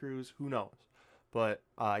Mel Cruz. Who knows? But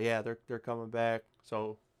yeah, they're coming back.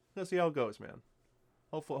 So let's see how it goes, man.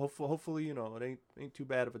 Hopefully, you know, it ain't too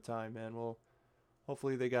bad of a time, man. Well,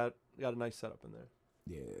 hopefully they got a nice setup in there.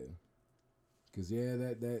 Yeah. Cause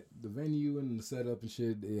that the venue and the setup and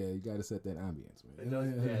shit, yeah, you gotta set that ambience, man. It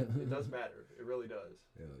does, yeah, it does matter. It really does.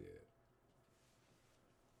 Hell yeah.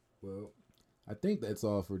 Well, I think that's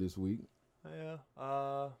all for this week. Yeah.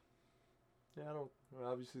 Yeah, I don't.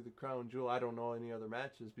 Obviously, the crown jewel. I don't know any other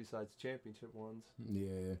matches besides championship ones.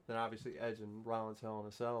 Yeah. Then obviously Edge and Rollins Hell in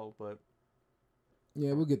a Cell, but.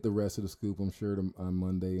 Yeah, we'll get the rest of the scoop, I'm sure, on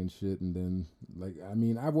Monday and shit. And then, like, I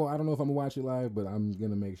mean, I don't know if I'm gonna watch it live, but I'm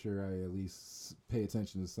gonna make sure I at least pay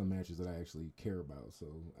attention to some matches that I actually care about. So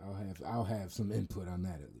I'll have some input on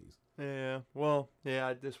that at least. Yeah. Well,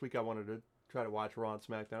 yeah. This week I wanted to try to watch Raw and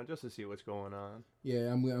SmackDown just to see what's going on.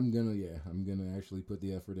 Yeah, I'm gonna actually put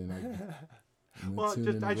the effort in. Well,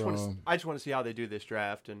 I just want to see how they do this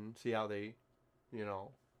draft and see how they, you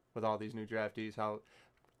know, with all these new draftees, how.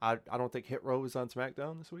 I don't think Hit Row is on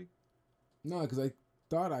SmackDown this week. No, because I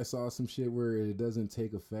thought I saw some shit where it doesn't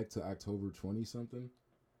take effect to October 20-something,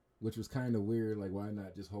 which was kind of weird. Like, why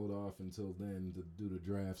not just hold off until then to do the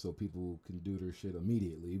draft so people can do their shit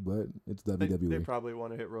immediately? But it's WWE. They probably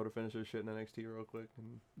want to Hit Row to finish their shit in NXT real quick.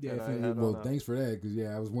 Thanks for that, because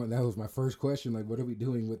that was my first question. Like, what are we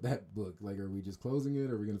doing with that book? Like, are we just closing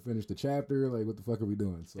it? Are we gonna finish the chapter? Like, what the fuck are we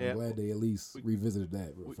doing? So I'm glad they at least revisited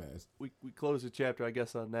that real fast. We closed the chapter, I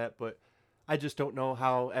guess, on that, but I just don't know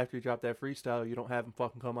how after you drop that freestyle, you don't have him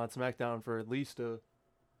fucking come on SmackDown for at least a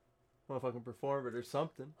motherfucking perform it or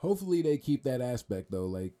something. Hopefully they keep that aspect though,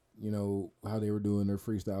 like, you know, how they were doing their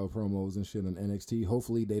freestyle promos and shit on NXT.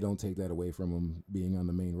 Hopefully they don't take that away from them being on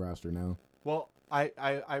the main roster now. Well,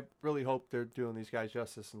 I really hope they're doing these guys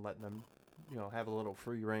justice and letting them have a little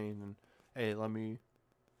free reign and hey, let me,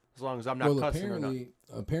 as long as I'm not cussing or not.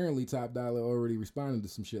 Apparently Top Dollar already responded to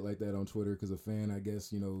some shit like that on Twitter because a fan, I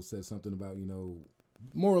guess, said something about,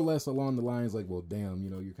 more or less along the lines like, well, damn,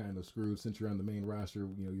 you're kind of screwed since you're on the main roster,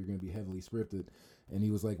 you're going to be heavily scripted. And he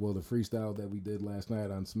was like, well, the freestyle that we did last night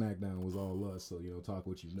on SmackDown was all us, so, talk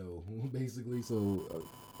what you know, basically. So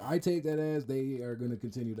I take that as they are going to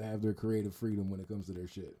continue to have their creative freedom when it comes to their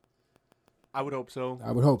shit. I would hope so.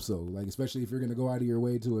 I would hope so. Like, especially if you're going to go out of your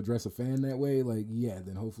way to address a fan that way, like, yeah,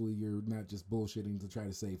 then hopefully you're not just bullshitting to try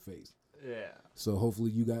to save face. Yeah. So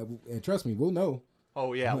hopefully you got, and trust me, we'll know.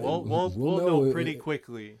 Oh, yeah, we'll know pretty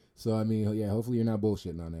quickly. So, I mean, yeah, hopefully you're not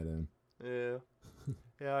bullshitting on that end. Yeah.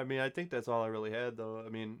 Yeah, I mean, I think that's all I really had, though. I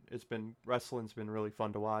mean, wrestling's been really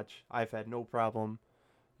fun to watch. I've had no problem.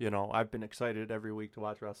 I've been excited every week to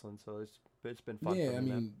watch wrestling, so it's been fun. Yeah, I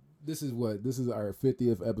mean, this is our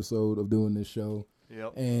 50th episode of doing this show.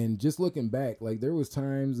 Yep. And just looking back, like, there was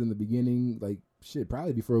times in the beginning, like, shit,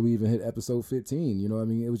 probably before we even hit episode 15, I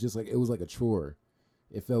mean, it was just like, it was like a chore.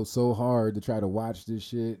 It felt so hard to try to watch this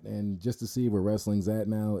shit, and just to see where wrestling's at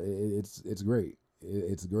now, it's great.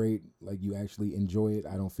 It's great. Like, you actually enjoy it.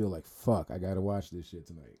 I don't feel like, fuck, I gotta watch this shit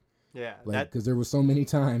tonight. Yeah. Like, because there were so many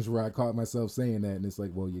times where I caught myself saying that, and it's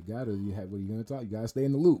like, well, what are you gonna talk? You gotta stay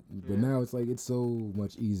in the loop. But now it's like, it's so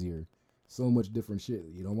much easier. So much different shit.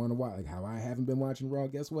 You don't want to watch. Like, how I haven't been watching Raw,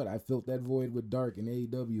 guess what? I filled that void with Dark and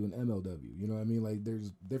AEW and MLW. You know what I mean? Like,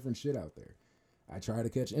 there's different shit out there. I try to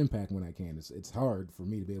catch Impact when I can. It's hard for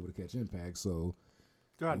me to be able to catch Impact, so...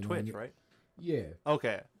 You're on Twitch, right? Yeah.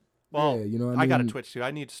 Okay. Well, yeah, I got a Twitch too.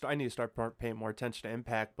 I need to start paying more attention to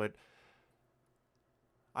Impact, but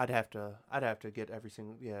I'd have to get every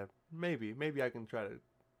single. Yeah, maybe I can try to.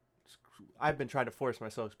 I've been trying to force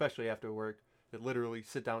myself, especially after work, to literally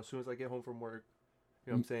sit down as soon as I get home from work.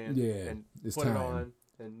 You know what I'm saying? Yeah, and it's put time. it on,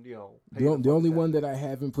 and the only one that I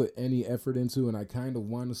haven't put any effort into, and I kind of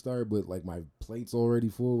want to start, but like my plate's already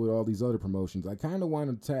full with all these other promotions. I kind of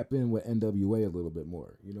want to tap in with NWA a little bit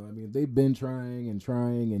more. You know what I mean? They've been trying,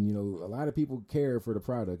 and a lot of people care for the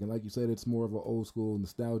product, and like you said, it's more of an old school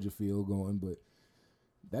nostalgia feel going, but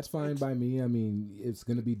that's fine by me. I mean, it's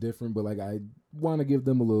gonna be different, but like I want to give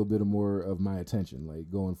them a little bit more of my attention,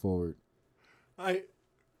 like going forward.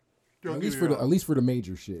 At least for the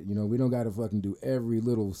major shit, we don't got to fucking do every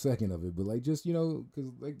little second of it, but like just because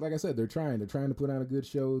like I said, they're trying to put on a good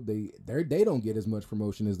show. They don't get as much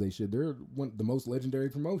promotion as they should. They're the most legendary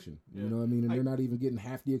promotion, you know what I mean, and they're not even getting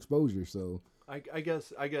half the exposure. So I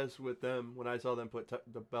guess with them, when I saw them put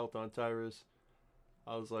the belt on Tyrus,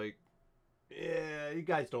 I was like, yeah, you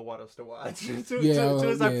guys don't want us to watch. As soon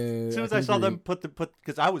as I saw them put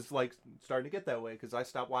because I was like starting to get that way because I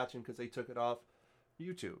stopped watching because they took it off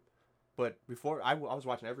YouTube. But before, I was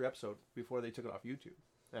watching every episode before they took it off YouTube,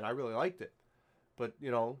 and I really liked it. But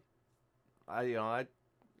I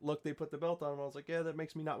looked, they put the belt on him. I was like, yeah, that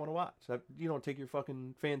makes me not want to watch. You don't take your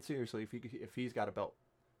fucking fan seriously if he's got a belt.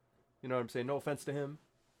 You know what I'm saying? No offense to him.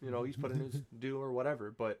 He's putting his due or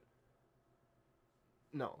whatever, but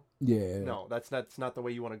no. Yeah. No, that's not the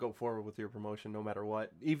way you want to go forward with your promotion, no matter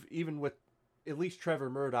what. Even with at least Trevor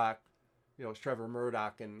Murdoch, it's Trevor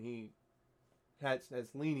Murdoch, and he has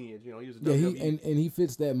lineage, he was a WWE. And he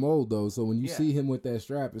fits that mold though. So when you see him with that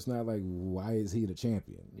strap, it's not like, why is he the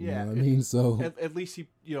champion? You know what I mean? So at least he,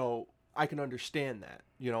 I can understand that,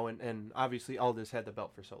 and obviously Aldis had the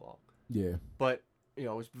belt for so long. Yeah. But it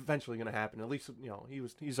was eventually going to happen. At least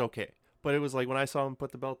he's okay. But it was like when I saw him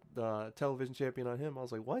put the television champion on him, I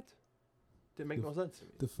was like, what? Didn't make no sense to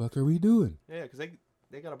me. The fuck are we doing? Yeah, because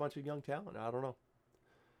they got a bunch of young talent. I don't know.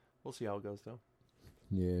 We'll see how it goes though.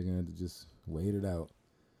 Yeah, gonna have to just wait it out.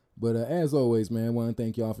 But as always, man, I want to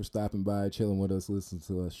thank y'all for stopping by, chilling with us, listening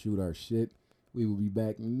to us shoot our shit. We will be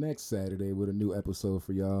back next Saturday with a new episode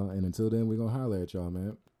for y'all. And until then, we're going to holler at y'all,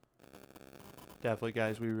 man. Definitely,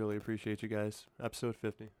 guys. We really appreciate you guys. Episode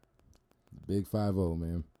 50. Big 5-0,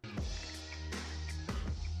 man.